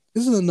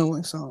 This is an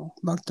annoying song.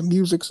 Like, the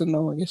music's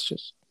annoying.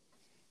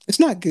 It's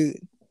not good.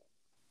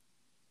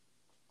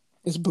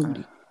 It's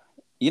booty.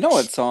 You know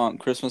what song,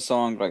 Christmas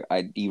song, like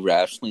I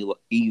irrationally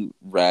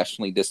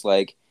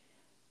dislike?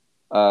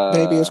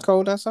 Baby, it's Uh,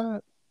 cold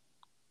outside.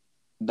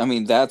 I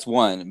mean that's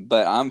one,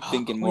 but I'm Oh,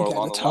 thinking we more got to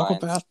along the talk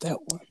lines. about that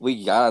one.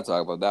 We gotta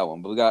talk about that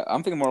one, but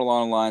I'm thinking more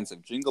along the lines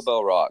of Jingle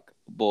Bell Rock.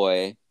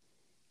 Boy,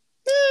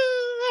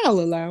 I'll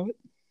allow it.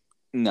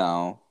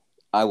 no,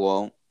 I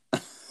won't.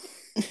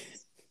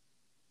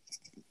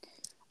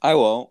 I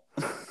won't.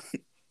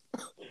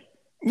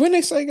 When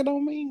they sang it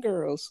on Mean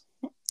Girls,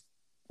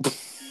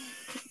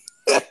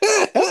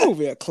 that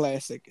movie a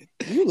classic.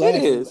 You It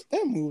laughing, is. but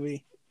that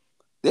movie,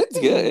 It's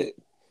that movie good.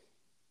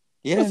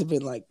 Yeah. must have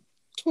been like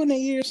 20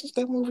 years since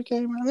that movie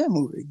came out. That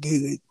movie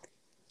good.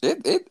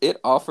 It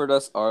offered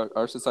us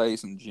our society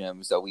some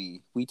gems that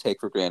we take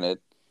for granted.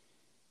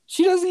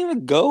 She doesn't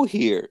even go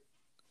here.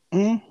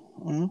 Mm,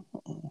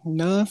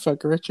 None for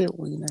Gretchen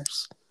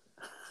Wieners.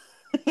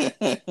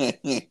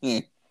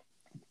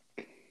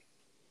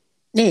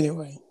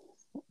 Anyway,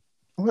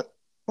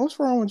 what's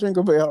wrong with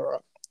Jingle Bell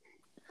Rock?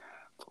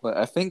 But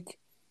I think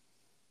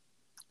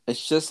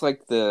it's just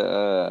like it's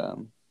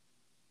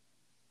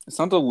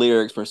not the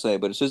lyrics per se,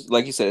 but it's just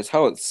like you said, it's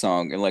how it's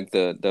sung and like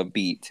the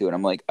beat to it.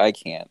 I'm like, I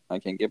can't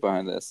get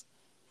behind this.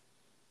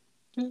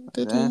 That's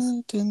Yeah,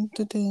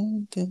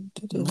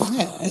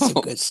 it's a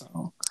good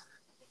song.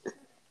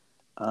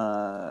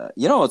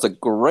 it's a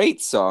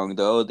great song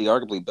though, the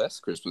arguably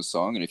best Christmas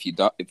song. And if you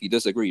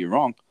disagree, you're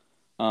wrong.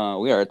 We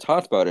already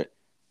talked about it.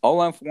 All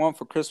I Want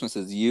for Christmas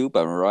Is You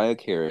by Mariah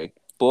Carey.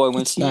 Boy,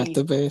 when It's not she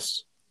the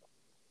best.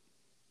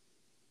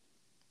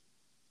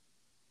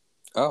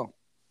 oh,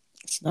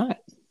 It's not.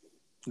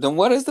 then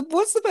what's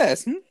the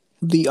best?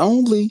 The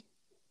only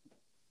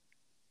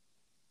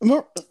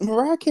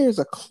Mariah Carey is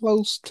a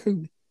close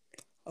to,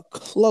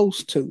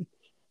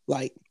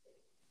 like,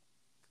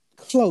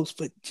 close,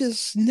 but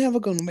just never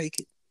gonna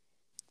make it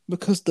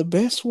because the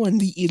best one,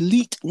 the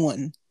elite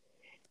one,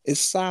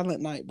 is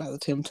Silent Night by the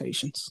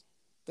Temptations.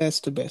 That's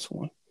the best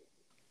one.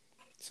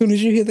 As soon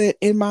as you hear that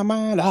in my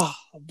mind, oh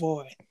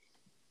boy,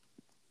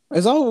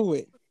 it's over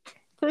with.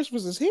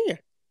 Christmas is here.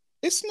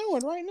 It's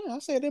snowing right now. I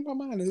said in my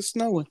mind, it's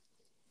snowing.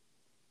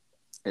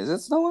 Is it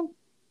snowing?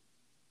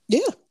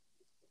 Yeah,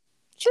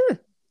 sure.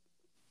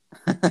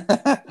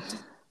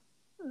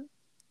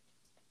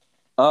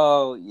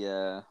 Oh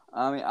yeah.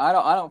 I mean, I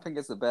don't think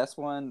it's the best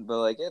one, but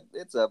like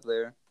it's up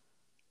there.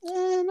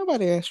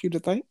 Nobody asked you to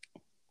think.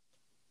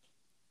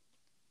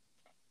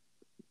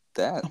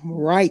 That I'm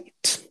right.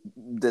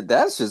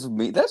 that's just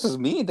me. That's just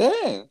me.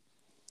 Dang.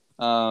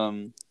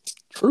 Um,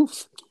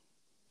 Truth.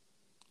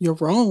 You're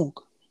wrong.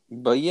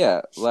 but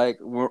yeah, like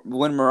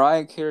when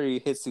Mariah Carey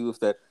hits you with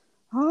that,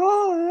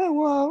 Oh,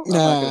 well, I'm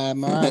not Nah,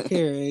 Mariah gonna.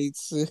 Carey.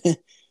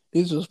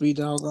 This must be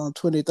doggone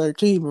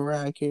 2013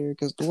 Mariah Carey,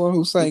 because the one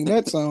who sang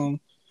that song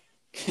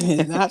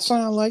did not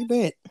sound like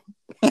that.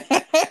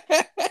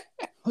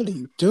 What are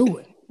you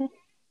doing?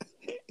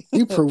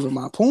 You proving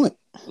my point.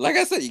 Like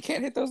I said, you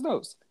can't hit those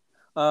notes.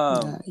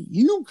 Nah,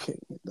 you can't.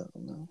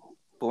 No.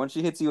 But when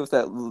she hits you with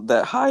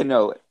that high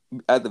note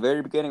at the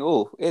very beginning,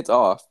 oh, it's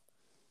off.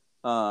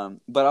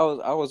 But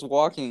I was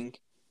walking,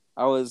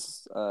 I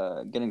was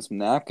getting some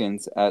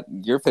napkins at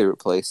your favorite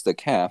place, the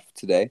Calf,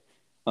 today.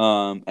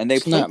 And they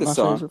It's played not the my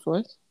song. favorite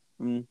place.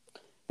 Mm,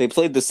 they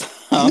played the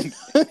song,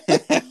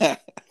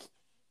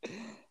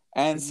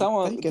 and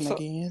You thinking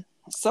again?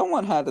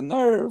 someone had the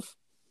nerve.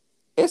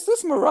 Is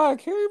this Mariah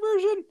Carey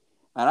version?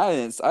 And I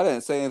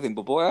didn't say anything,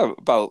 but boy, I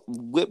about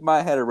whipped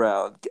my head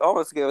around,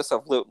 almost gave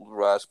myself lip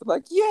rush. But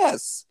like,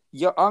 yes,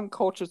 you're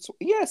uncultured.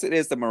 Yes, it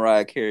is the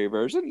Mariah Carey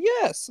version.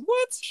 Yes,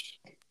 what?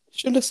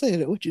 Should have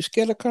said it. Would you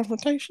scared of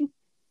confrontation?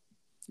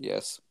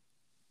 Yes,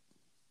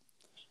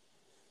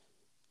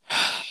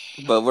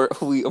 but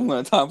I'm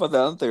going to talk about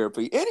that in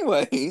therapy,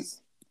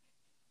 anyways.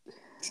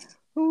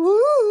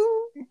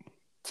 Woo!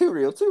 Too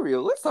real, too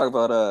real. Let's talk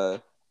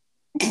about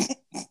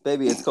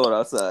baby, it's cold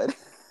outside.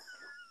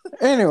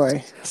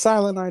 Anyway,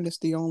 Silent Night is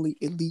the only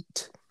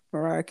elite.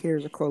 Mariah Carey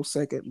is a close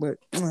second, but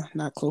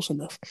not close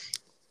enough.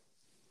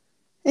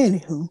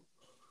 Anywho,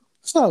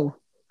 so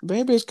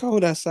Baby It's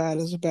Cold Outside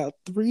is about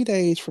 3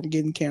 days from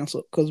getting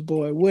canceled. Cause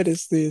boy, what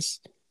is this?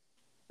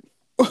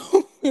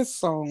 This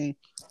song.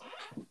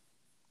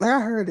 Like,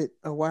 I heard it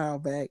a while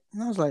back,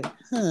 and I was like,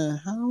 I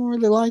don't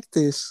really like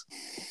this.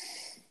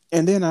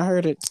 And then I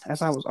heard it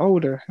as I was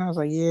older, and I was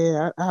like,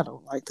 yeah, I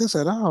don't like this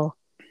at all.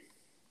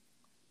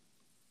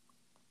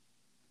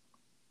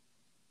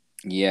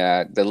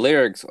 Yeah, the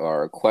lyrics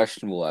are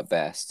questionable at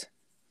best.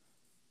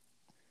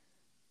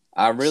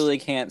 I really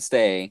can't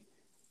stay.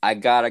 I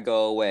gotta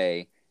go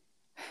away.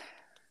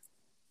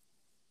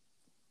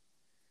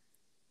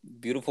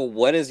 Beautiful,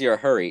 what is your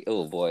hurry?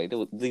 Oh boy,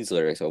 these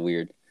lyrics are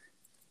weird.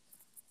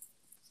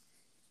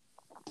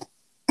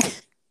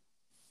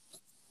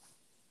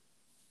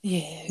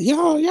 Yeah,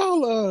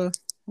 y'all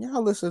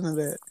listen to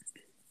that.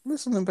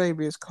 Listen to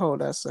Baby It's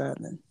Cold Outside,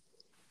 and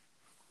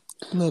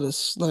let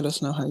us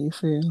know how you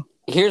feel.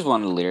 Here's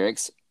one of the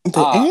lyrics.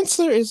 The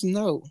answer is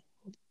no,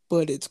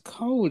 but it's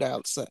cold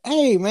outside.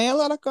 Hey man,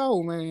 let it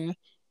go, man.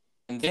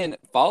 And then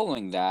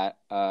following that,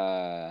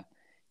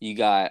 you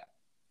got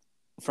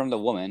from the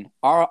woman.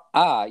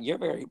 You're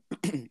very.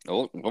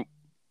 oh, oh,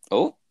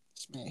 oh.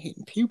 This man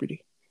hitting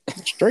puberty.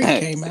 Straight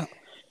came out.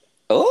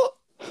 Oh,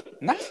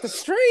 not the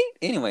straight.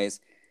 Anyways,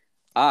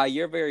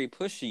 you're very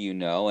pushy,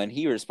 and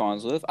he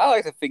responds with, I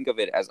like to think of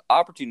it as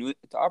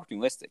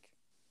opportunistic.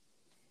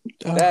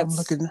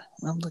 That's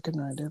I'm looking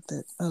right at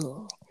that.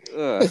 Oh,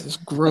 this is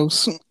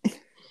gross.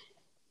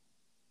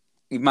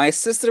 My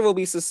sister will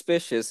be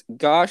suspicious.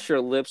 Gosh,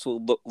 your lips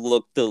will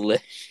look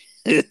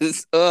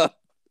delicious.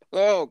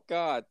 Oh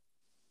God.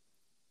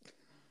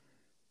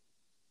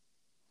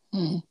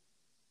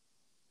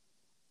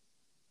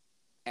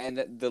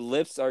 And the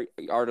lips are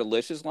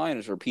delicious line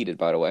is repeated,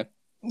 by the way.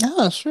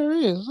 Yeah, sure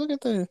is. Look at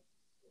that.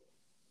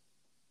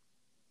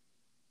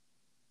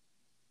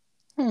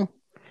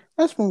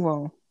 Let's move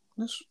on.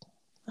 I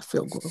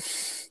feel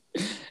gross.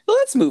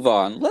 Let's move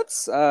on.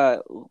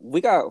 We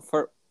got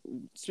for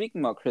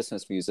speaking about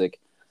Christmas music,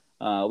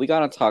 we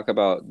gotta talk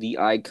about the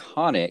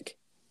iconic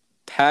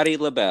Patti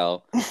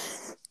LaBelle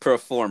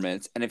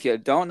performance. And if you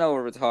don't know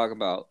what we're talking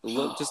about,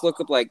 just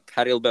look up like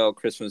Patti LaBelle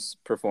Christmas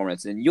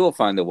performance, and you'll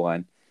find the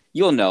one.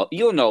 You'll know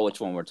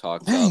which one we're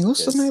talking about. Dang,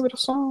 what's the name of the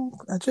song?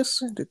 I just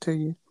sent it to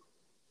you.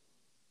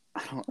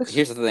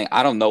 Here's the thing: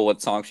 I don't know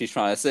what song she's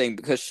trying to sing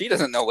because she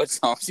doesn't know what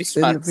song she's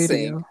in trying the to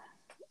video. sing.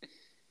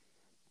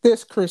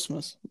 This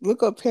Christmas,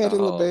 look up Patti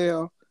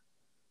LaBelle.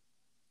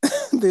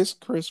 This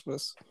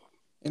Christmas,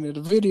 and in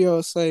the video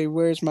will say,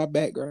 "Where's my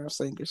background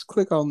singers?"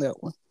 Click on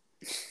that one.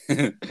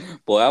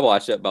 Boy, I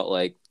watch it about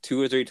like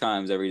 2 or 3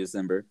 times every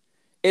December.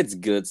 It's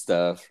good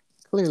stuff.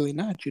 Clearly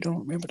not. You don't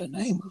remember the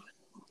name of it.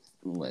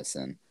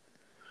 Listen.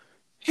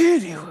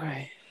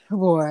 Anyway,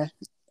 boy,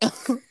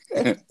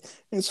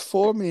 it's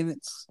 4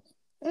 minutes.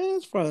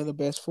 It's probably the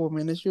best 4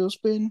 minutes you'll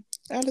spend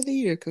out of the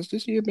year, because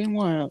this year been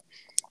wild.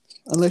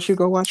 Unless you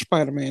go watch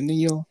Spider-Man, then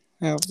you'll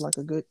have like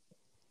a good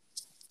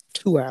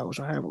 2 hours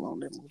or however long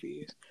that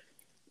movie is.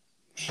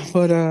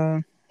 But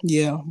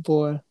yeah,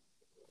 boy,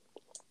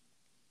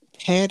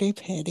 Patti.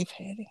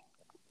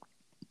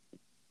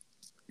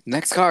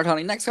 Next card,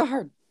 honey. Next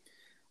card.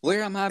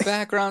 Where are my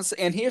backgrounds?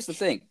 And here's the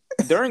thing: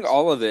 during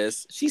all of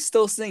this, she's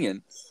still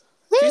singing.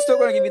 She's still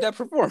going to give you that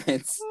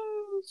performance.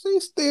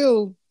 She's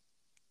still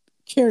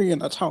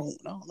carrying a tone.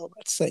 I don't know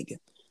about singing.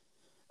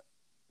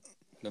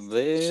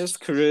 This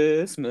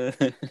Christmas.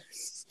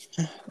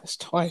 That's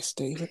twice,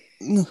 David.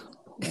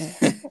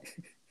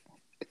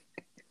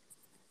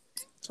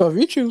 So if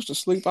you choose to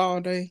sleep all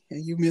day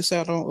and you miss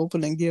out on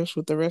opening gifts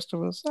with the rest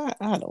of us,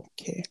 I don't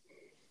care.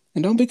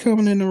 And don't be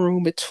coming in the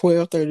room at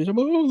 12:30.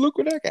 Oh, look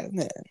what I got.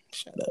 Nah,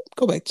 shut up.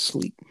 Go back to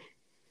sleep.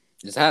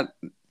 Is that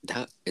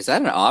Is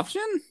that an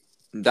option?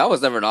 That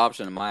was never an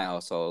option in my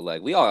household.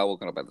 Like we all got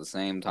woken up at the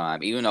same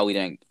time, even though we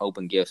didn't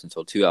open gifts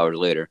until 2 hours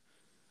later.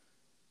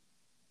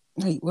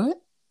 Wait, what?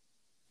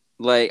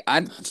 Like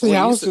I, See, boy,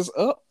 I used was to, just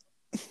up.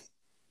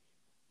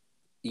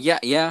 yeah,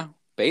 yeah,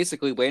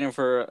 basically waiting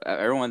for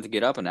everyone to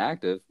get up and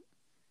active.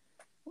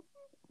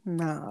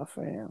 Nah,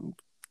 fam.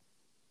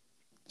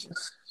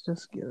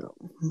 Just get up.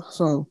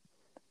 So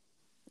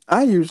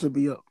I usually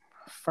be up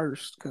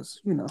first because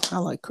I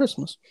like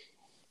Christmas,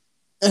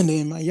 and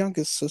then my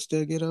youngest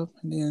sister get up,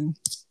 and then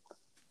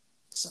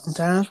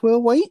sometimes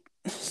we'll wait.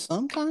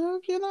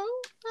 Sometimes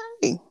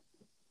hey,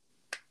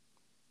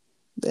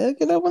 they'll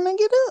get up when they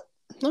get up.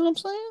 Know what I'm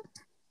saying?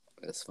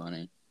 That's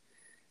funny,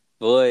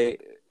 boy.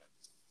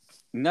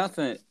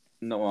 Nothing.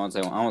 No, I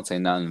won't say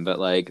nothing, but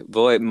like,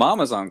 boy,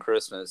 mamas on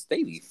Christmas,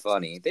 they be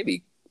funny. They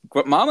be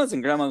mamas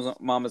and grandmas,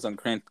 mamas on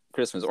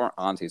Christmas or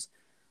aunties.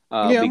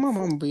 Yeah, Be my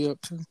mama be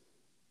up too.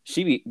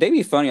 they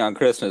be funny on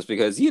Christmas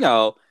because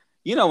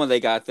when they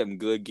got them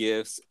good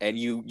gifts and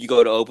you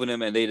go to open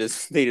them and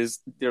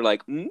they're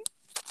like,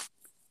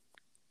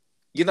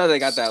 they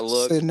got that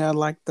look. Sitting there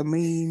like the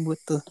meme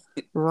with the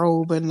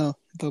robe and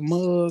the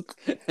mug.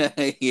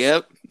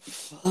 Yep.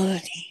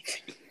 Funny,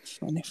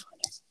 funny.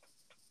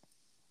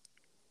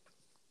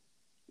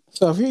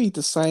 So if you eat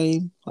the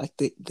same, like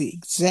the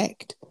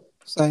exact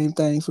same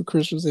thing for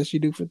Christmas as you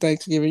do for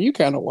Thanksgiving, you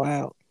kind of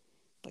wild.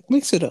 Like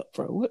mix it up,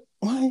 bro. What?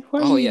 Why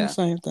are Oh you eating the yeah.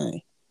 same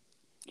thing?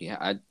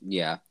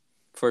 Yeah,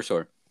 for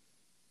sure.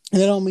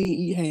 And it don't mean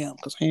eat ham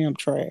because ham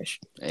trash.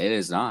 It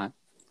is not.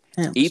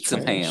 Ham is Eat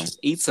some ham. trash.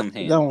 Eat some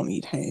ham. Don't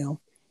eat ham.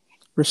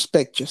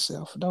 Respect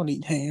yourself. Don't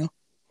eat ham.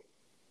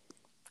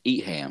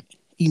 Eat ham.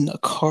 Eating a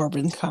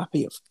carbon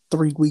copy of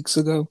 3 weeks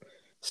ago.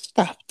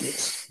 Stop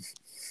this.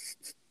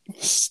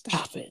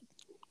 Stop it.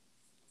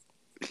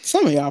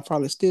 Some of y'all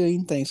probably still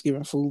eating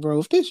Thanksgiving food, bro.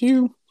 If this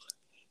you,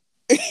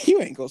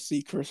 you ain't gonna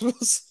see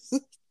Christmas.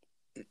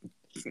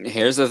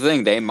 Here's the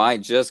thing: they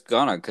might just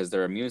gonna because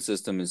their immune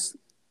system is.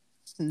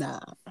 Nah.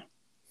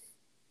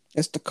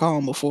 It's the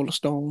calm before the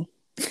storm.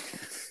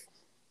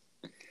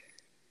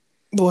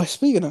 Boy,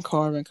 speaking of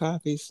carbon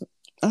copies,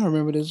 I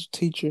remember this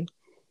teacher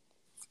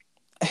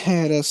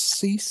had us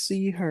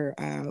CC her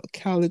out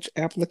college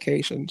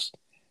applications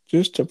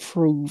just to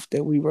prove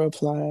that we were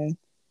applying.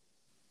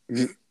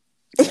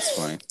 That's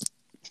funny.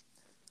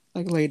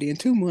 Like, lady, in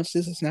 2 months,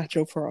 this is not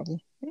your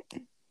problem.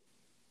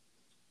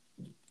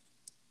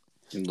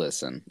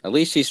 Listen, at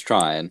least she's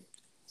trying.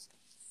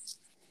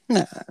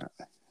 Nah,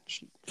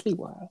 she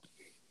wild.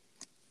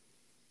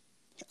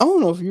 I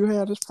don't know if you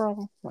have this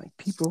problem, like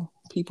people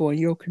in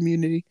your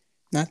community,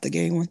 not the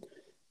gay one,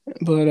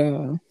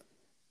 but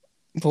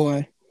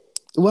boy,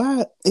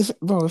 why if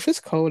it's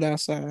cold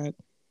outside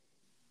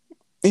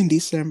in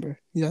December,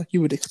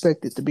 you would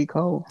expect it to be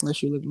cold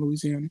unless you live in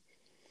Louisiana.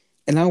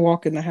 And I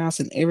walk in the house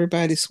and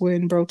everybody's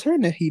sweating, bro.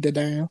 Turn the heater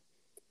down.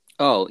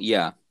 Oh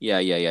yeah.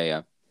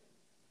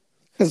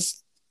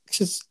 Cause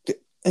just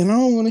and I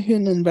don't want to hear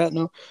nothing about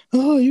no.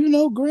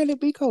 Oh, Granny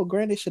be cold.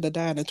 Granny should have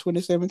died in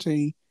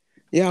 2017.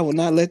 Yeah, I will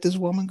not let this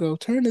woman go.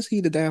 Turn this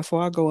heater down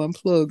before I go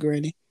unplug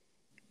Granny.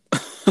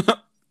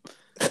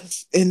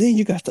 And then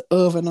you got the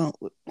oven on.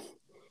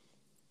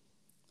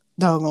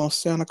 Doggone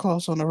Santa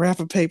Claus on the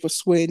wrapper paper,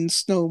 sweating,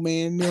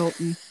 snowman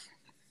melting.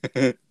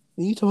 And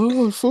you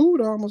told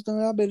food almost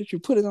done. I bet if you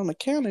put it on the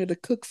counter to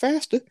cook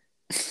faster.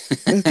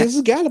 Because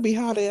it's got to be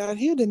hotter out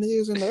here than it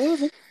is in the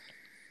oven.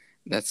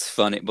 That's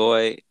funny,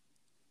 boy.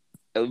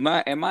 In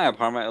my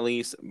apartment, at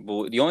least,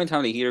 the only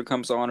time the heater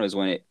comes on is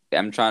when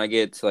I'm trying to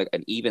get to like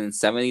an even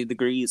 70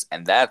 degrees,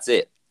 and that's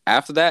it.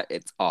 After that,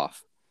 it's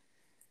off.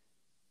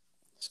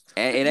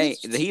 And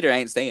the heater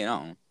ain't staying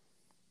on.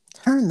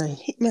 Turn the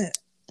heat, man.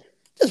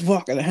 Just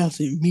walk in the house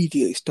and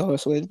immediately start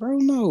sweating, bro.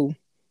 No,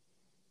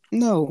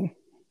 no,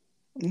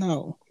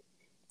 no.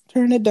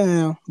 Turn it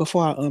down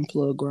before I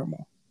unplug Grandma.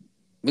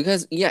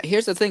 Because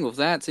here's the thing with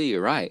that too.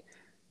 You're right.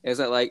 Is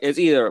that like it's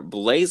either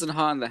blazing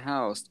hot in the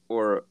house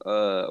or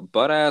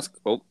butt ass.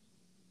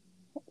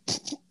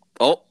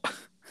 Oh.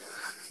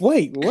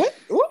 Wait, what?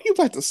 What are you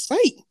about to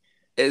say?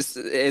 It's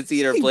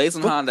either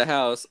blazing hot in the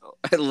house.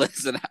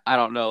 Listen, I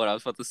don't know what I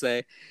was about to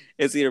say.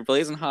 It's either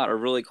blazing hot or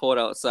really cold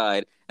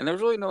outside, and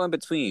there's really no in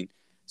between.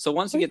 So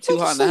once you Are you get too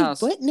about to hot in the say house,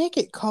 butt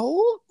naked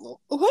cold?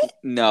 What?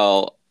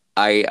 no,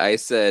 I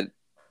said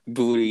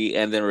booty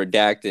and then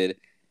redacted,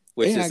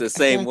 which Yeah, is the I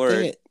same got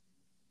word. that.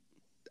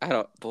 I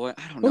don't What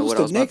know was what I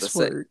the was about to next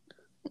say. word?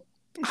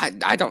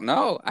 I don't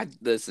know. I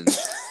listen.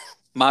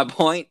 My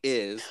point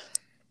is,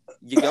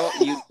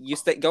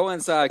 go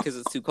inside because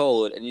it's too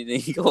cold, and then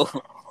you go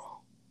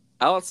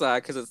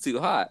outside because it's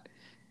too hot.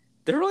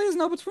 There really is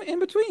no in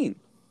between.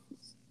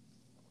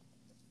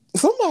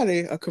 Somebody,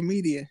 a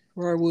comedian,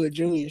 Roy Wood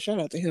Jr., shout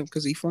out to him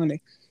because he's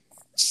funny,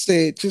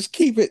 said just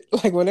keep it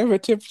like whatever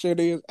temperature it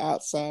is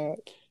outside,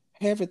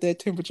 have it that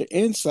temperature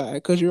inside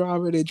because you're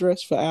already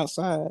dressed for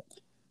outside.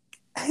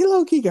 Hey,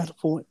 low key got a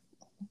point.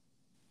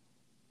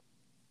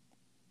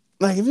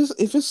 Like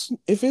if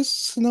it's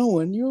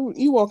snowing,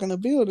 you walk in a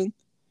building,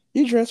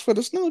 you dress for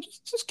the snow.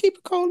 Just keep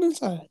it cold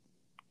inside.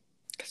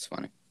 That's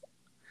funny.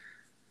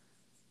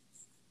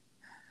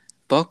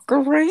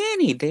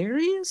 Buckarani,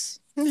 Darius.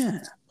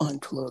 Yeah,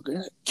 unplug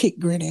it. Kick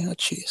Granny in her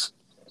chest.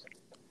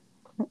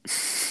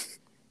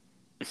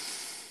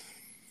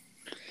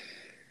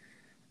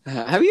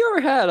 Have you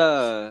ever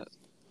had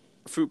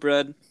fruit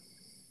bread?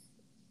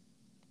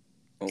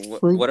 Or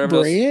Fruit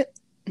bread?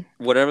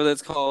 whatever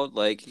that's called.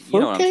 Like, you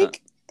know Fruit what I'm trying.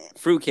 cake?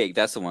 Fruit cake.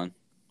 That's the one.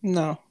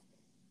 No.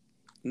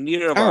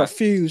 Neither have I I.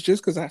 refuse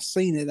just because I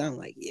seen it. I'm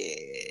like, yeah,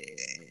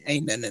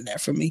 ain't nothing in there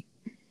for me.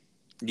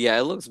 Yeah,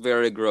 it looks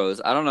very gross.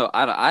 I don't know.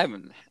 I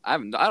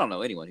don't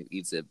know anyone who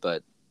eats it,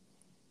 but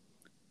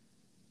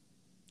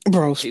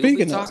Bro, people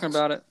be talking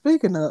about it.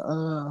 speaking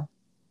of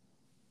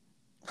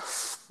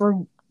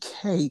fruit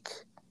cake,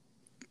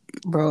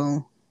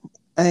 bro,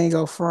 I ain't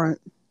go front.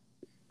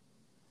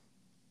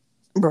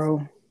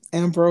 Bro,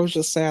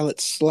 ambrosia salad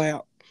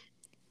slap.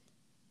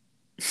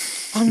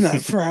 I'm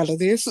not proud of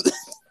this.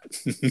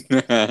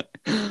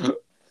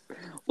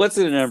 What's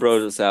in an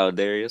ambrosia salad,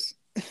 Darius?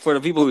 For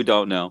the people who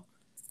don't know.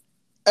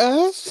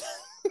 Us?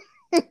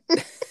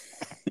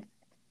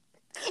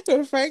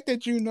 The fact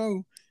that you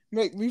know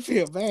make me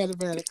feel bad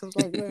about it because,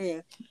 like,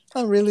 man,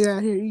 I'm really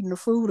out here eating the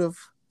food of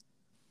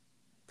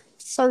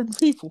certain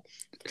people.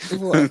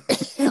 Boy,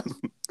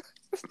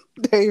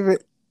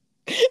 David,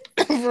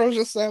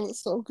 ambrosia salad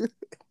so good.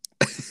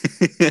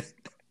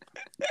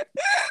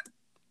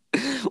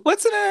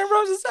 What's in an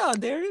ambrosia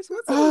salad, Darius?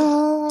 What's in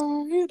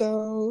it?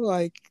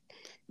 Like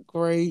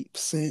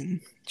grapes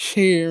and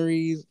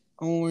cherries,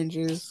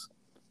 oranges,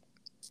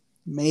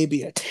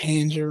 maybe a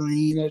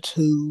tangerine or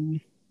two,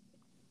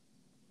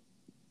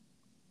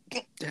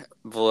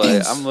 Boy,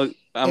 and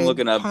I'm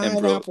looking up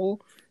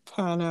pineapple,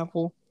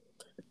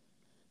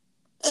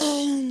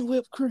 and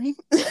whipped cream.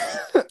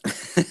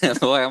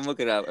 Boy, I'm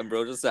looking up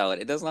ambrosia salad.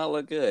 It does not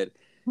look good,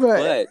 But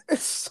but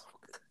it's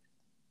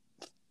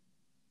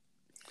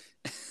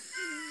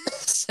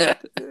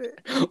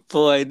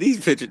boy,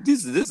 these pictures.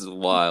 This is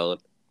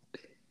wild.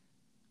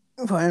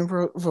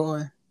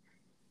 boy.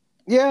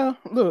 Yeah,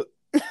 look.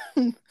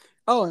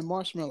 Oh, and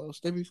marshmallows.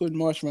 They be putting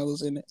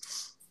marshmallows in it.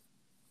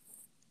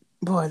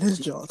 Boy, this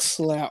junk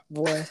slap,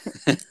 boy.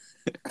 I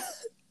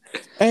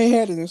ain't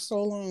had it in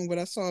so long, but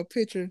I saw a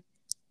picture.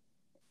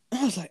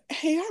 I was like,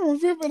 hey, I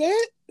remember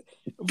that.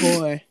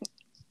 Boy,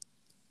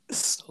 it's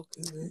so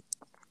good.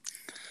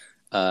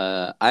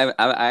 I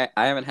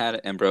haven't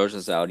had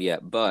ambrosia salad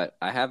yet, but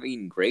I have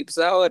eaten grape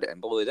salad,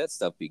 and boy, that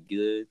stuff be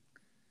good.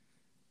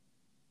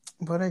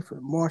 Boy,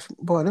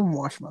 them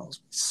marshmallows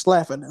be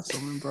slapping in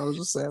some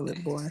ambrosia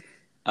salad, boy.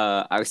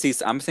 I'm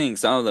seeing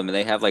some of them, and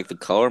they have like the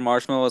color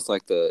marshmallows,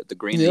 like the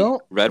green and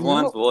Yep, red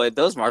ones. yep. Boy,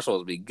 those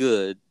marshmallows be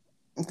good.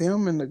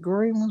 Them and the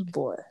green ones,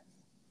 boy.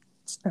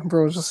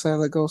 Ambrosia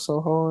salad goes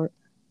so hard.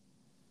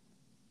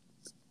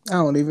 I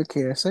don't even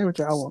care. Say what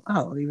y'all want. I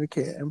don't even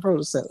care.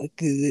 Ambrosia salad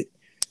good.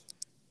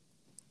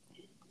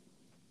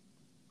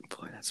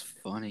 Boy, that's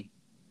funny.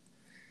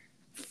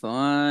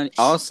 Fun.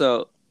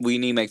 Also, we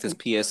need to make this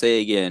PSA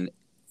again.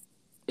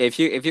 If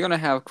you're gonna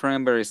have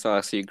cranberry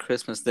sauce for your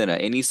Christmas dinner,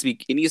 it needs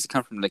to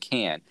come from the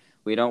can.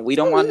 We don't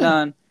Oh want yeah.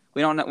 none.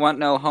 We don't want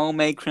no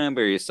homemade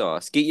cranberry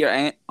sauce. Get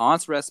your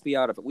aunt's recipe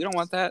out of it. We don't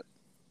want that.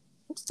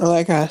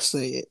 Like I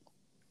said,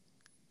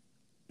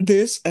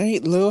 this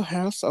ain't Little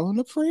House on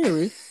the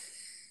Prairie.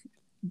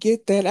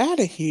 Get that out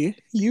of here,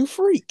 you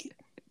freak.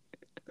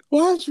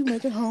 Why'd you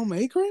make a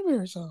homemade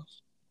cranberry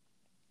sauce?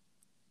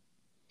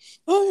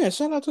 Oh yeah,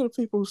 shout out to the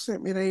people who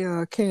sent me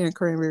their canned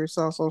cranberry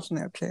sauce on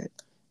Snapchat.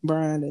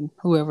 Brian and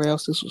whoever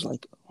else. This was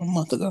like a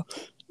month ago.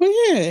 But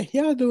yeah,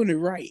 y'all doing it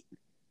right.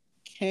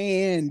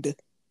 Canned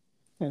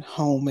and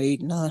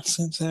homemade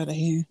nonsense out of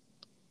here.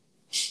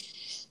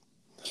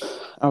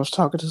 I was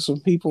talking to some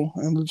people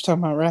and we was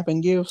talking about wrapping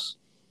gifts.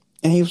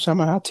 And he was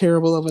talking about how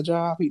terrible of a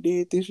job he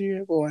did this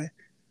year. Boy,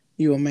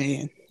 you a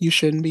man. You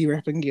shouldn't be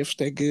wrapping gifts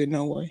that good,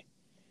 no way.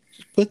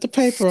 Put the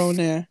paper on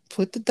there,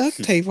 put the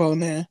duct tape on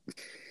there,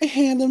 and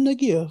hand them the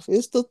gift.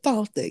 It's the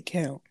thought that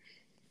count.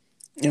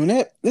 And when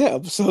that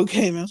episode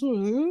came out, so I was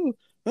like, oh,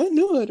 I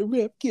knew how to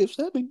wrap gifts.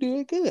 I'd be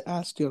doing good.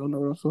 I still don't know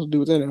what I'm supposed to do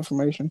with that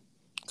information.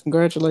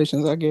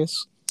 Congratulations, I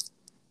guess.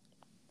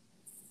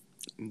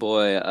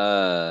 Boy,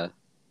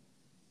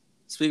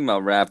 speaking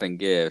about wrapping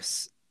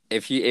gifts,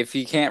 if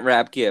you can't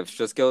wrap gifts,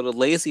 just go the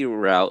lazy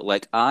route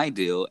like I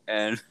do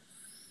and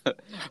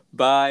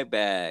buy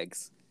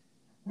bags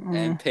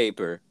and Mm.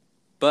 paper.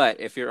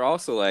 But if you're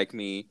also like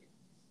me,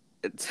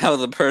 tell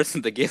the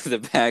person to give the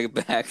bag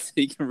back so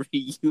you can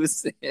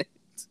reuse it.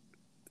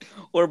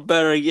 Or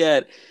better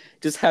yet,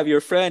 just have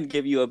your friend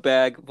give you a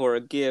bag for a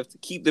gift,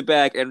 keep the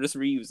bag, and just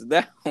reuse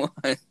that one.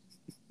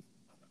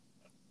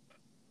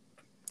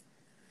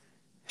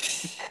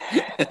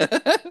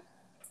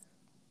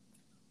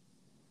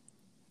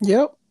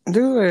 Yep,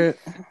 do it.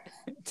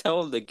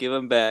 Tell them to give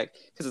them back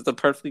because it's a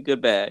perfectly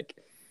good bag.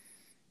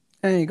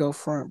 I ain't go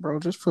front, bro.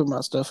 Just put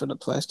my stuff in a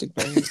plastic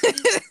bag.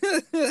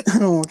 I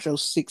don't want your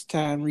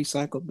 6-time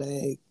recycled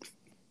bag.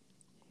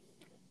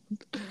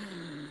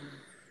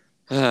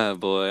 Ah,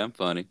 boy, I'm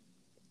funny.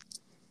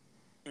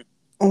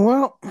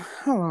 Well,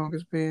 how long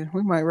it's been?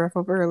 We might wrap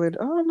up early.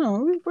 Oh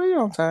no, we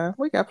on time.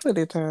 We got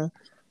plenty of time.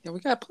 Yeah, we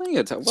got plenty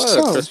of time. What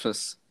other So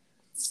Christmas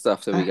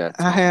stuff that we I, got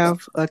to I talk about? have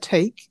a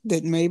take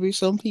that maybe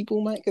some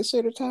people might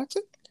consider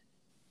toxic,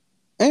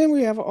 and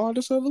we have an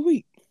artist of the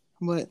week.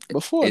 But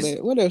before Is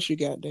that, what else you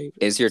got, David?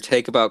 is your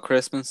take about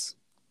Christmas?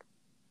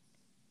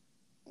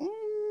 Mm,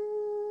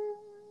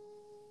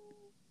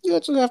 you'll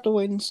just have to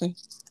wait and see.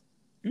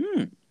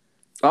 Hmm.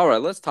 All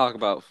right, let's talk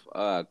about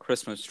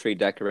Christmas tree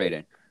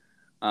decorating.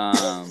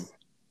 Um,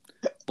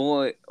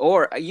 boy,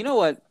 or you know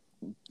what?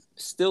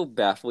 Still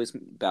baffles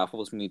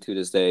me to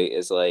this day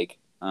is like,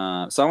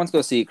 so I went to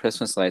go see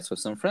Christmas lights with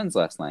some friends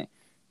last night,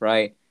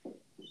 right?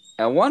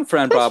 And one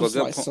friend brought up a Christmas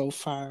good lights point. so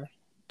fire.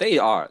 They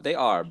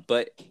are,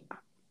 but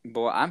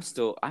boy, I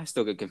still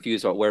get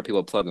confused about where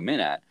people plug them in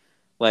at.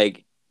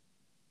 Like,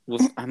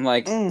 I'm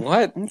like,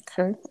 what?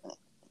 Okay.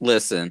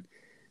 Listen,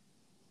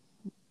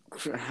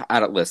 I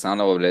don't listen. I don't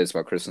know what it is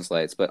about Christmas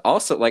lights, but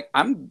also like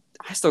I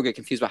still get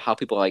confused about how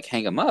people like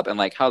hang them up and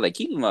like how they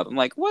keep them up. I'm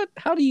like, what?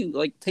 How do you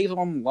like tape them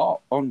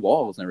on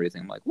walls and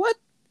everything? I'm like, what?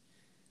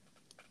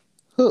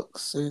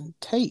 Hooks and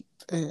tape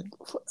and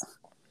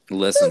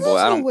Listen, boy,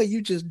 there's I no don't. way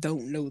you just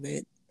don't know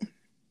that.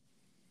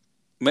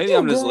 Maybe You're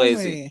a I'm just grown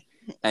lazy. man.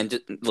 And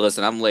just,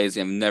 listen, I'm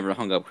lazy. I've never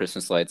hung up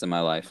Christmas lights in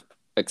my life,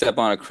 except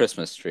on a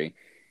Christmas tree.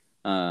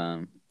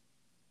 Um.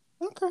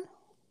 Okay. Most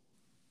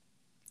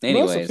of the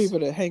Anyways, people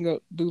that hang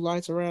up do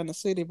lights around the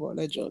city, boy,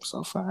 that junk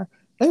so fire.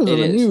 They was it on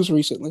the is. news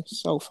recently.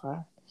 So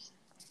fire.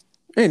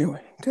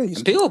 Anyway, tell you And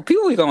something.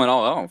 people be going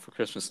all out for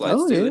Christmas lights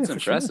Oh too. yeah, It's for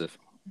sure. impressive.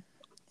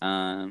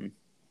 Um.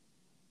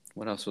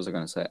 What else was I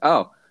gonna say?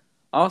 Oh,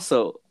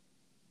 also,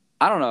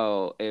 I don't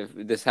know if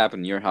this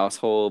happened in your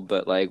household,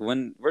 but like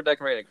when we're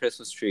decorating a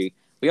Christmas tree,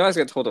 we always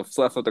get told to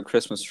fluff up the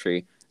Christmas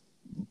tree,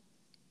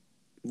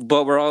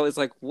 but we're always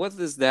like, what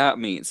does that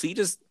mean? So you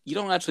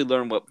don't actually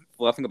learn what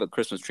fluffing up a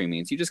Christmas tree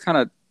means. You just kind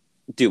of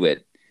do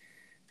it.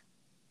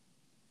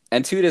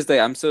 And to this day,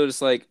 I'm still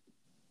just like,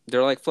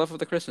 they're like fluff up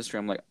the Christmas tree.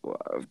 I'm like, "Well,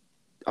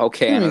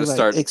 okay, You I'm mean gonna like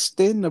start.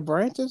 extend the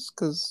branches?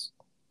 Cause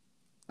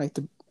like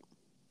the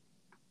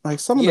like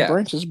some of the Yeah,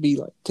 branches be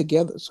like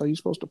together, so you're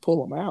supposed to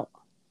pull them out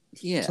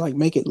to yeah, like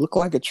make it look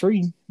like a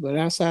tree. But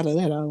outside of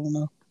that, I don't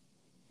know.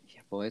 yeah.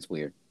 Boy, it's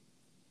weird.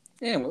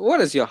 Anyway, what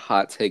is your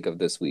hot take of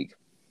this week?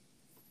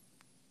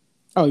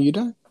 Oh, you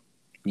done?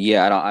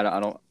 Yeah, I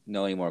don't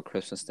know any more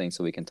Christmas things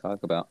that we can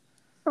talk about.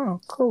 Oh,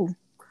 cool.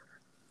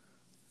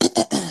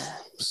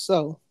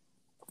 So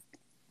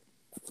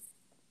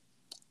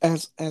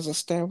as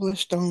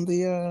established on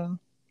the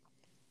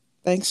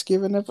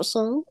Thanksgiving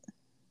episode,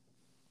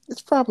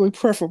 it's probably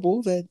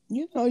preferable that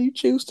you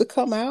choose to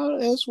come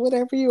out as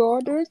whatever you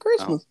are during Oh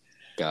Christmas.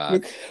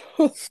 God.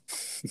 Because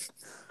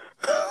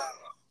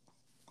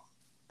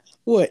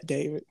what,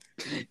 David?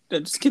 No,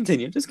 just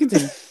continue. Just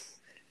continue.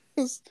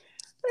 It's,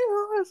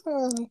 it's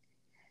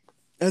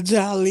a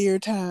jollier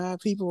time.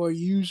 People are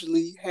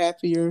usually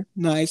happier,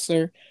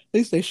 nicer. At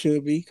least they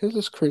should be, because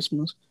it's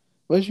Christmas.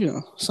 But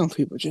some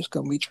people just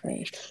gonna be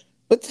trash.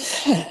 But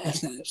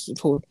that's not as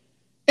important.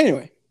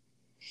 Anyway,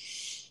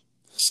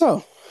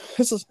 so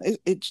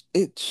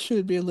it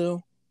should be a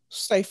little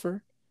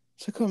safer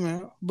to come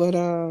out, but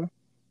I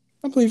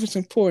believe it's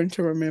important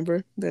to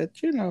remember that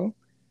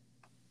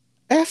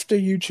after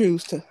you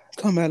choose to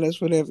come out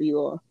as whatever you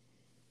are,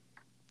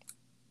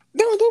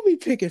 don't be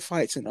picking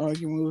fights and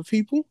arguing with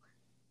people,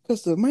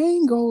 because the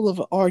main goal of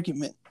an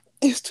argument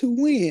is to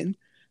win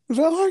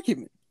the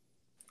argument.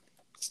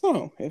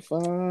 So if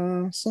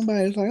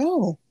somebody's like,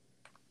 oh,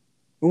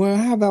 well,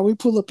 how about we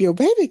pull up your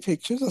baby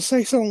pictures or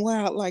say something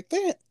loud like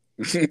that?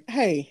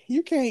 Hey,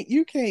 you can't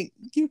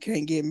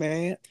get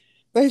mad.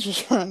 They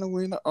just trying to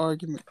win the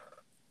argument.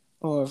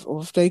 Or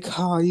if they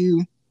call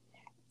you,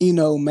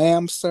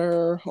 ma'am,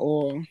 sir,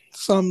 or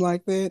something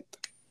like that,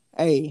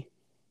 hey,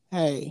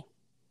 hey,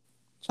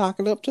 chalk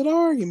it up to the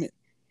argument.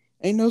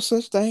 Ain't no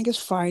such thing as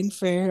fighting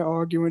fair,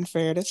 arguing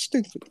fair. That's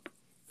stupid.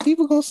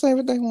 People gonna say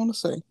what they want to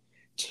say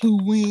to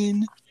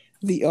win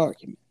the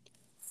argument.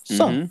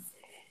 So,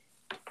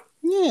 Mm-hmm.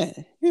 yeah,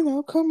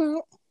 come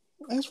out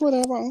as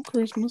whatever on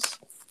Christmas.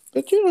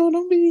 But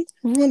don't be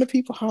ruining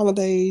people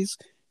holidays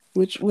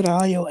with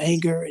all your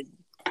anger and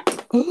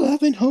oh, I've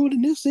been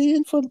holding this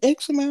in for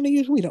X amount of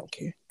years. We don't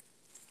care.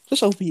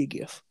 Just open your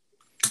gift.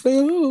 Say,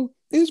 oh,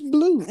 it's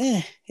blue.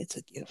 It's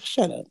a gift.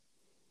 Shut up.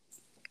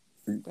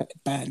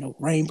 Buy no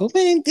rainbow.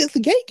 Man, the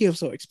gay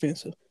gifts are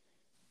expensive.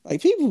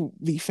 Like people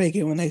be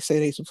faking when they say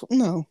they support.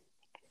 No.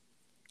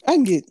 I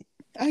can get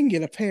I can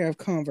get a pair of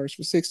Converse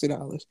for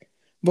 $60.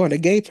 Boy, the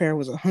gay pair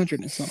was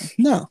 100 and something.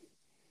 No.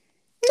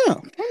 No.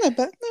 I'm not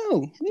buying.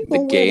 No. You're The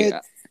gonna wear gay.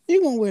 that.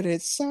 You're gonna wear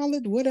that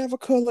solid whatever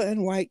color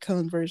and white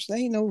Converse. There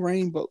ain't no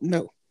rainbow.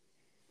 No.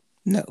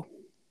 No.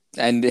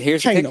 And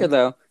here's the Ain't kicker no.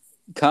 though.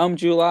 Come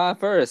July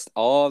 1st,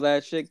 all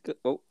that shit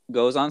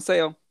goes on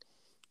sale.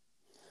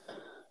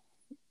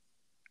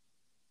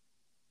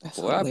 That's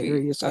Boy,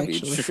 hilarious,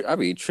 actually. I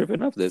be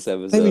tripping up this They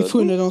be episode.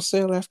 putting Woo. it on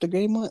sale after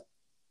gay month.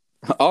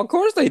 Of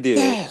course they do.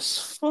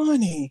 That's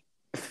funny.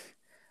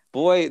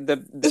 Boy,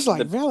 It's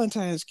like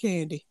Valentine's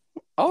candy.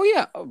 Oh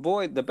yeah,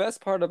 boy, the best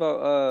part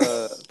about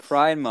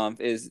Pride Month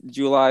is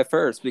July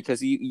 1st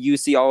because you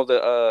see all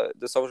the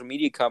social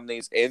media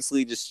companies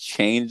instantly just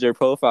change their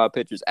profile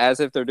pictures as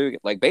if they're doing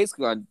it. Like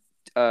basically on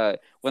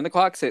when the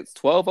clock hits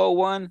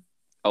 12:01,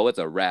 oh it's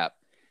a wrap.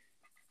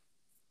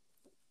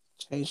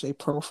 Change their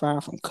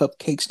profile from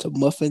cupcakes to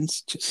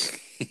muffins.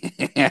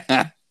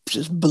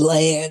 Just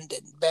bland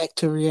and back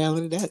to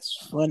reality.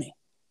 That's funny.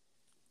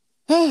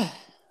 But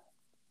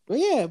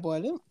yeah, boy,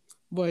 you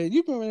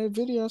remember that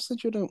video I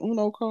sent you the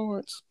Uno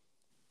cards?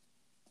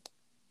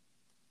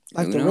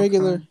 Like the Uno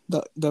regular,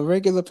 card. the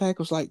regular pack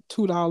was like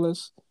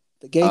 $2.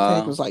 The gay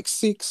pack Uh was like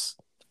 $6.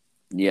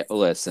 yeah,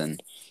 listen.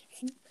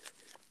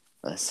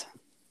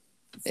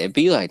 It'd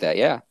be like that,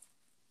 yeah.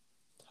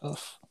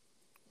 Tough.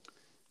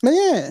 But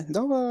yeah,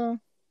 don't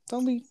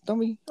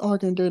be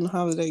arguing during the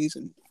holidays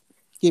and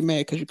get mad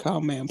because you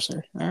call ma'am,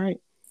 sir. All right,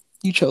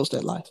 you chose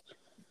that life.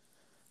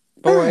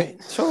 All Boy,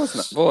 right, chose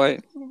not boy. I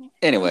said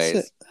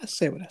Anyways, I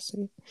said what I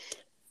said.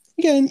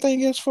 You got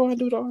anything else before I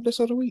do the artist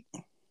of the week?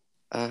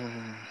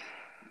 uh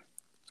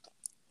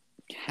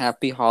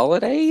happy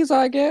holidays,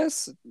 I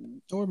guess.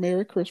 Or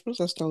Merry Christmas?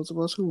 That's those of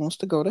us who wants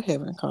to go to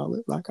heaven call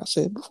it. Like I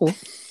said before,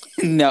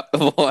 No,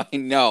 boy,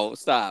 no,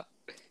 stop.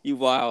 You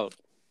wild.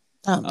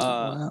 I'm not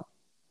Uh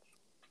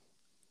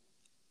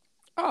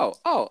wild.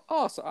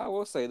 Also, I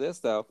will say this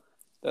though,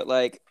 that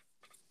like,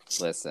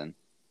 listen,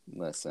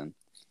 listen.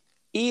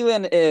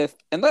 Even if,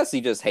 unless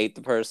you just hate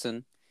the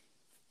person,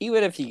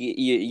 even if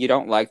you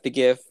don't like the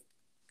gift,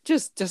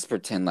 just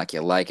pretend like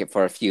you like it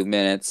for a few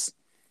minutes.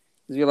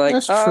 You're like,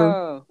 That's true.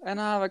 oh, an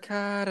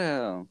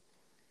avocado.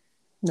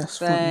 That's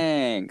funny.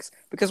 Thanks.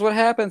 Because what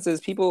happens is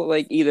people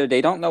like either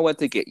they don't know what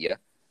to get you,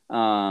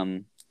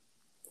 um,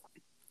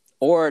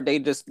 or they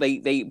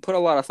put a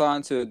lot of thought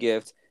into a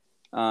gift,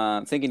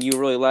 thinking you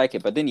really like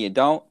it, but then you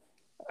don't.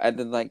 And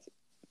then like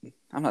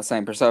I'm not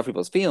saying preserve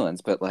people's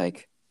feelings, but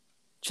like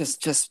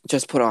just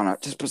put on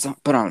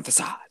a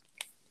facade.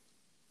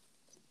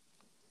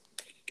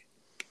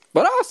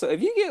 But also,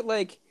 if you get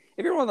like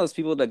if you're one of those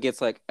people that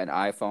gets like an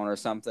iPhone or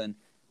something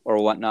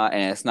or whatnot,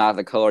 and it's not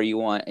the color you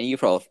want, and you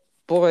probably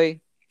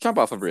boy jump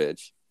off a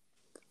bridge.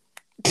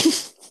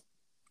 If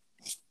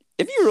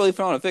you really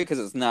put on a fit because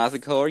it's not the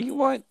color you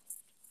want,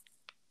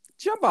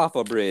 jump off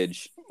a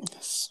bridge.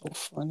 That's so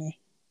funny.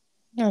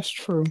 That's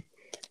true.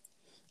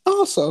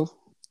 Also,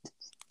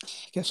 I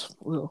guess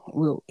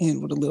we'll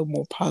end with a little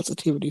more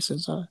positivity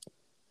since I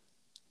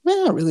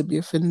really be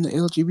offending the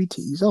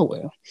LGBTs. Oh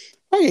well.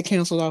 I get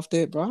canceled off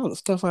that, bro. All the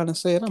stuff I done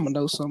said, I'm gonna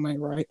know something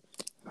ain't right.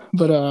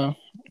 But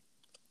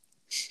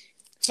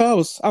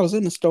so I was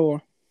in the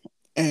store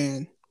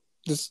and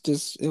this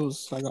it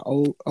was like an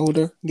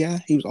older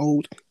guy. He was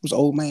old. He was an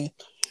old man.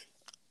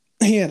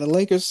 He had a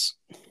Lakers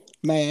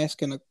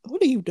mask and a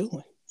what are you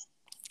doing?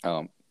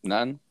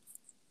 None.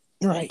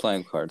 Right.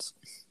 Playing cards.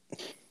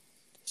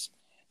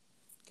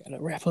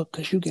 Gotta wrap up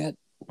because you got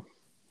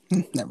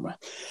never mind.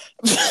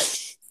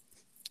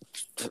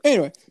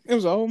 Anyway, it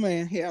was an old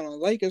man. He had a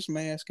Lakers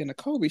mask and a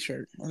Kobe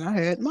shirt, and I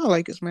had my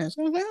Lakers mask.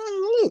 I was like,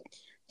 "Oh, look!"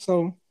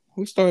 So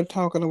we started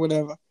talking or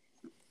whatever,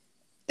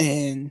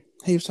 and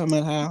he was talking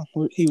about how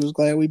he was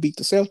glad we beat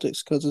the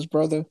Celtics because his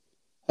brother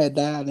had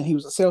died, and he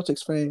was a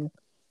Celtics fan,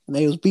 and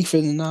they was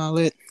beefing and all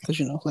that because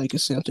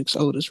Lakers Celtics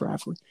oldest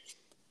rivalry.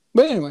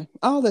 But anyway,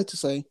 all that to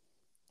say,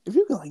 if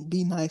you can like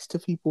be nice to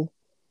people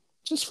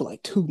just for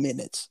like 2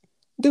 minutes,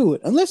 do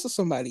it. Unless it's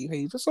somebody you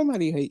hate. If it's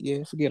somebody you hate,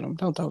 yeah, forget them.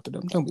 Don't talk to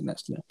them. Don't be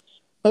nice to them.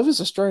 But if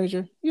it's a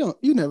stranger, you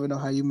never know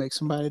how you make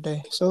somebody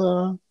day.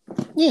 So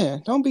yeah,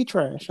 don't be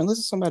trash. Unless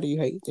it's somebody you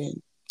hate,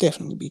 then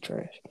definitely be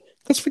trash.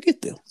 Cause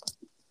forget them.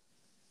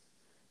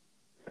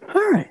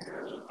 All right,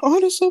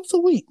 artist of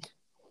the week.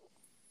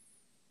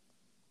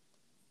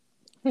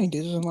 I ain't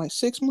did this in like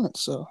 6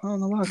 months, so I don't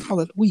know why I call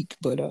it a week,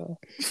 but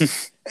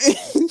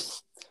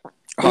it's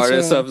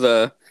Artist of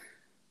the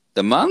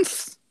month?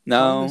 artist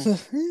No.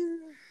 of,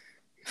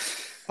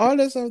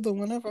 artist of the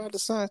whenever I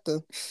decide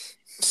to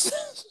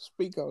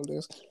speak on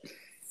this.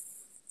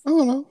 I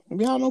don't know. If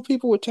y'all know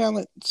people with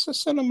talent,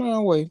 send them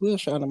our way. We'll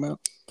shout them out.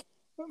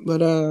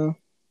 But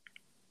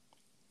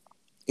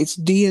it's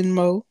D and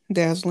Mo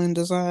Dazzling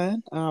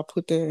Design. I'll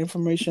put their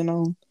information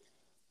on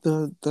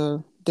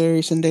the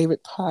Darius and David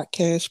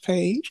podcast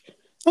page.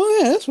 Oh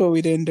yeah, that's what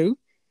we didn't do.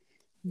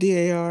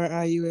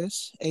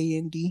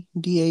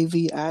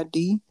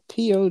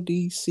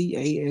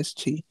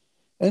 DARIUSANDDAVIDPODCAST.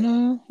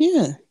 And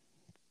yeah,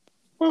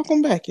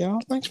 welcome back, y'all.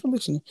 Thanks for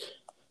listening.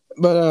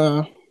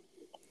 But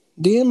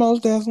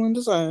DMO's Dazzling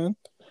Design,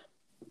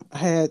 I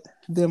had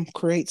them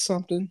create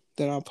something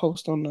that I'll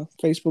post on the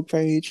Facebook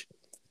page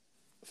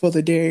for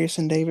the Darius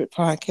and David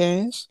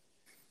podcast.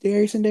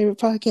 Darius and David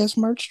podcast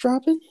merch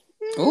dropping?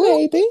 Ooh,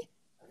 Maybe.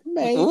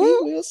 Maybe.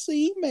 ooh. We'll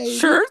see. Maybe.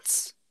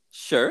 Shirts?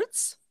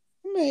 Shirts?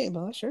 Maybe.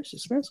 Well, shirt's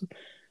expensive.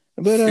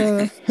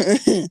 But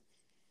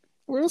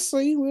we'll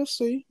see. We'll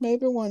see.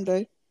 Maybe one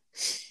day.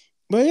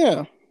 But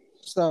yeah.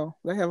 So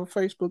they have a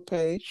Facebook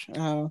page.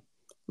 I'll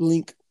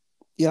link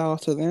y'all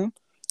to them.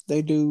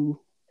 They do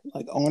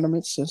like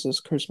ornaments since it's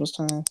Christmas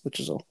time, which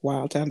is a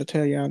wild time to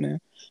tell y'all now.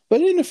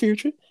 But in the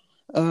future,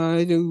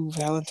 they do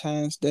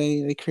Valentine's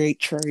Day. They create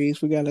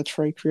trays. We got a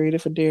tray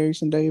created for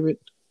Darius and David,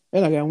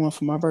 and I got one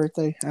for my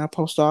birthday. I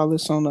post all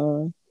this on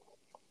the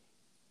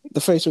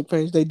Facebook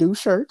page. They do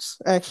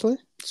shirts actually,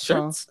 so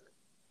Shirts.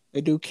 they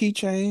do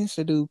keychains.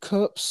 They do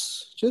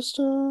cups. Just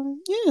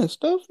yeah,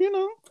 stuff. Like,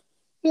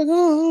 oh, I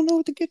don't know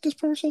what to get this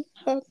person.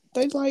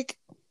 They like,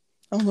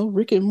 I don't know,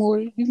 Rick and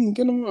Morty. You can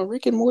get them a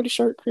Rick and Morty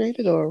shirt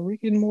created or a Rick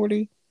and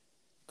Morty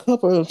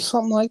cup or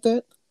something like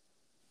that.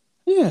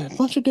 Yeah, a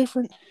bunch of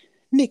different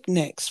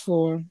knickknacks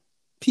for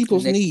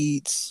people's Nick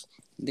needs.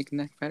 Nick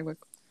Nack Paddywhack.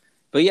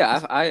 But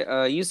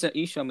yeah, you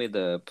showed me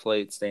the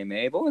plates they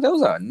made. Boy,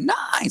 those are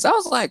nice. I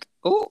was like,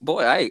 oh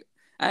boy, I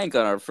ain't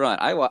gonna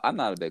front. I'm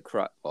not a big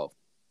cry. Well,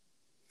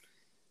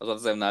 I was about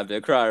to say I'm not a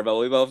big crier, but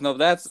we both know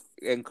that's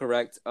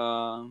incorrect.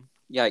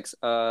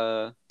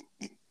 Yikes.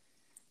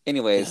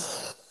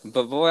 Anyways,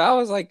 but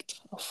boy, we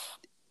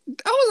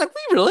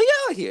really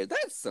out here.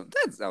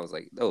 I was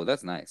like, oh,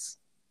 that's nice.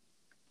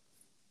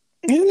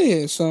 It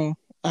is. So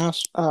I'll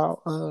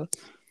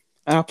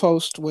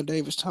post what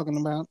Dave was talking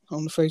about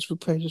on the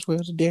Facebook page as well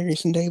as the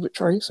Darius and David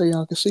tray, so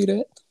y'all can see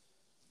that.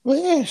 But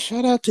yeah,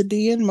 shout out to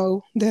D and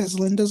Mo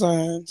Dazzling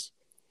Designs,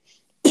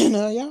 and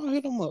y'all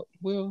hit them up.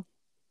 We'll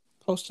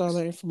post all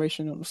that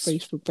information on the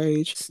Facebook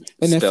page,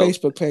 and that Spelled.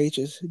 Facebook page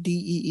is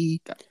DEENMOE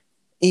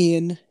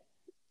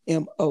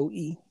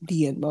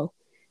D and Mo.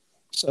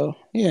 So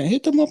yeah,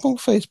 hit them up on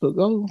Facebook.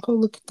 Go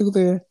look through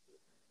their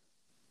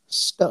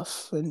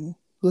stuff and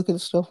look at the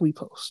stuff we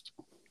post.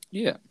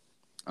 Yeah.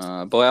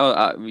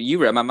 Boy, you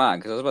read my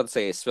mind because I was about to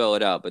say spell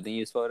it out, but then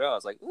you spelled it out. I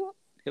was like, ooh,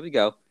 here we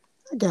go.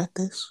 I got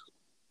this.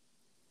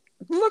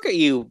 Look at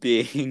you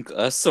being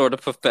a sort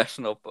of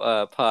professional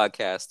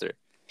podcaster.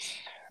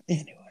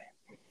 Anyway,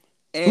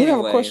 we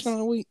have a question Anyways, of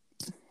the week.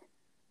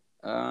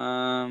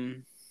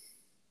 um,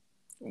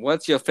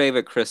 what's your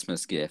favorite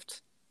Christmas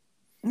gift?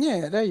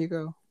 Yeah, there you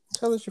go.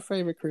 Tell us your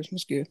favorite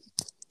Christmas gift.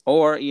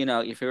 Or,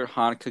 your favorite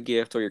Hanukkah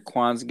gift or your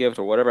Kwanzaa gift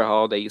or whatever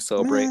holiday you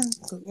celebrate.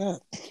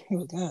 Forgot.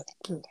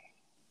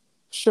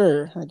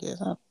 Sure, I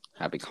guess.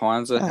 Happy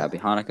Kwanzaa, Happy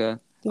Hanukkah,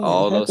 Yeah,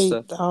 all those happy,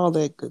 stuff. all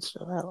that good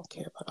stuff. I don't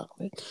care about all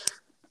that.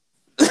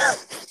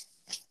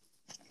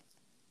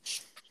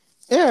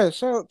 Yeah,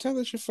 so tell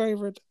us your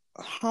favorite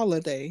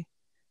holiday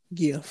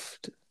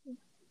gift.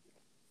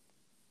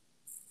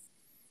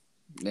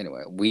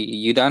 Anyway,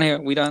 you done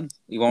here? We done?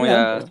 You want me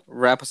Yeah, I'm to done.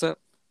 wrap us up?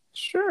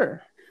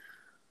 Sure.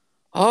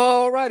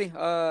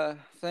 Alrighty.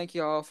 Thank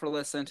you all for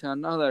listening to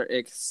another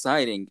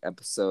exciting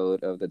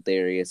episode of the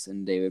Darius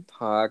and David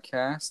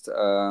podcast.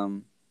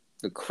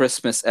 The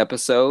Christmas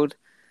episode.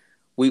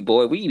 We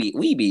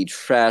be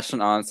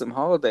trashing on some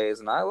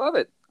holidays, and I love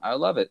it. I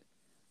love it.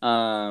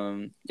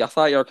 Y'all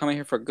thought y'all were coming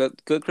here for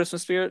good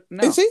Christmas spirit?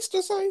 No. Is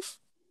Easter safe?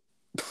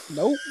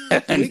 Nope. We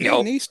getting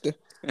Nope. Easter.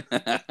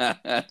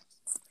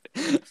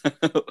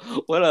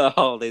 What other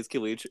holidays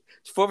can we?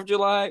 4th of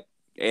July.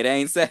 It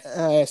ain't safe.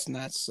 That's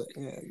not safe.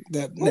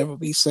 That'd never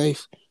be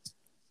safe.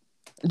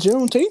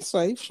 Juneteenth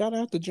safe. Shout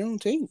out to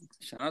Juneteenth.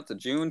 Shout out to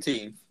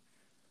Juneteenth.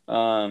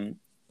 My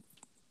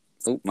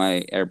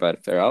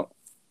earbud fell out.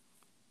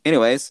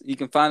 Anyways, you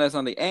can find us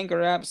on the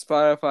Anchor app,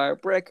 Spotify,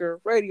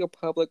 Breaker, Radio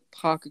Public,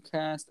 Pocket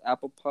Cast,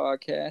 Apple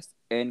Podcast,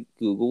 and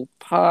Google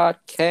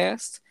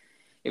Podcast.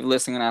 If you're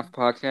listening on Apple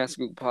Podcasts,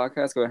 Google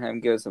Podcasts, go ahead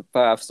and give us a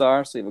 5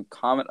 stars. Leave a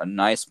comment, a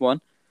nice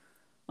one.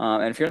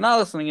 And if you're not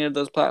listening to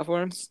those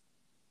platforms,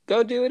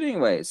 go do it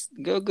anyways.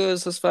 Go give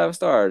us those 5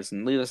 stars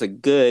and leave us a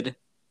good,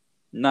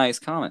 nice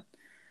comment.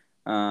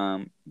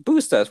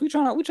 Boost us. We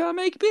try to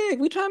make it big.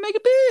 We try to make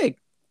it big.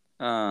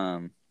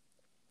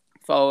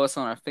 Follow us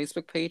on our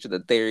Facebook page of the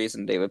Darius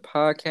and David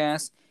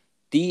podcast.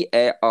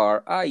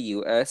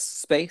 DARIUS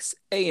space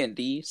AND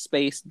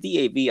space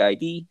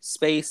DAVID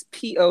space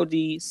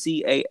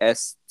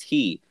PODCAST.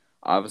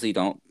 Obviously,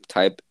 don't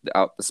type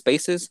out the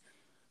spaces.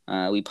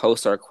 We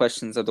post our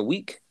questions of the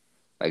week.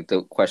 Like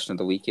the question of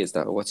the week is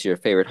what's your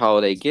favorite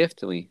holiday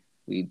gift? We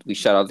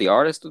shout out the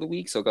artist of the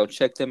week, so go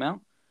check them out.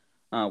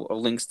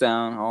 Links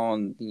down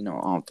on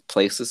all the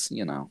places.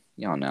 Y'all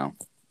know,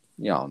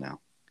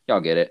 y'all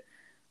get it.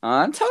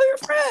 And tell your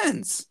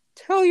friends.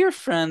 Tell your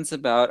friends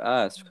about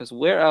us, because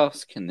where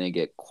else can they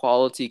get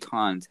quality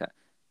contact?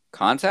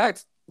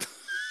 Contact?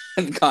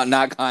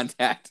 Not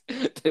contact.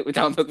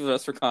 Don't look for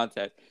us for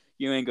contact.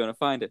 You ain't gonna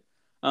find it.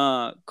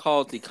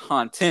 Quality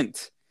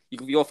content.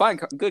 You'll find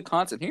good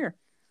content here.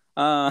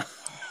 Boy,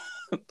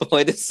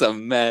 this is a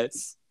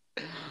mess.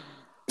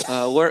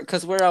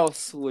 Where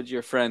else would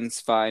your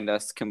friends find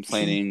us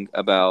complaining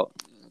about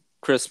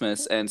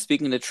Christmas and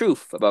speaking the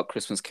truth about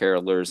Christmas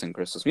carolers and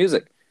Christmas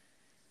music?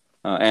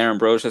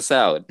 Ambrosia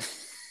salad.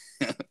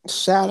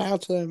 Shout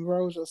out to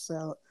Ambrosia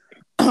salad.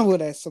 I would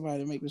ask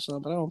somebody to make me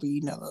some, but I don't be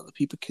eating out other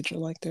people's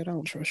kitchen like that. I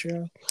don't trust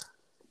y'all.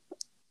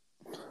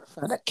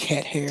 Find that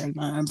cat hair in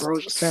my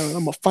Ambrosia salad.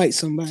 I'm gonna fight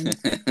somebody.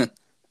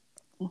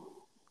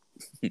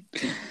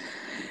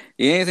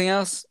 Anything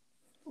else?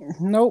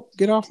 Nope.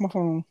 Get off my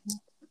phone.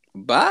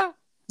 Bye.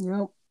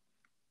 Yep.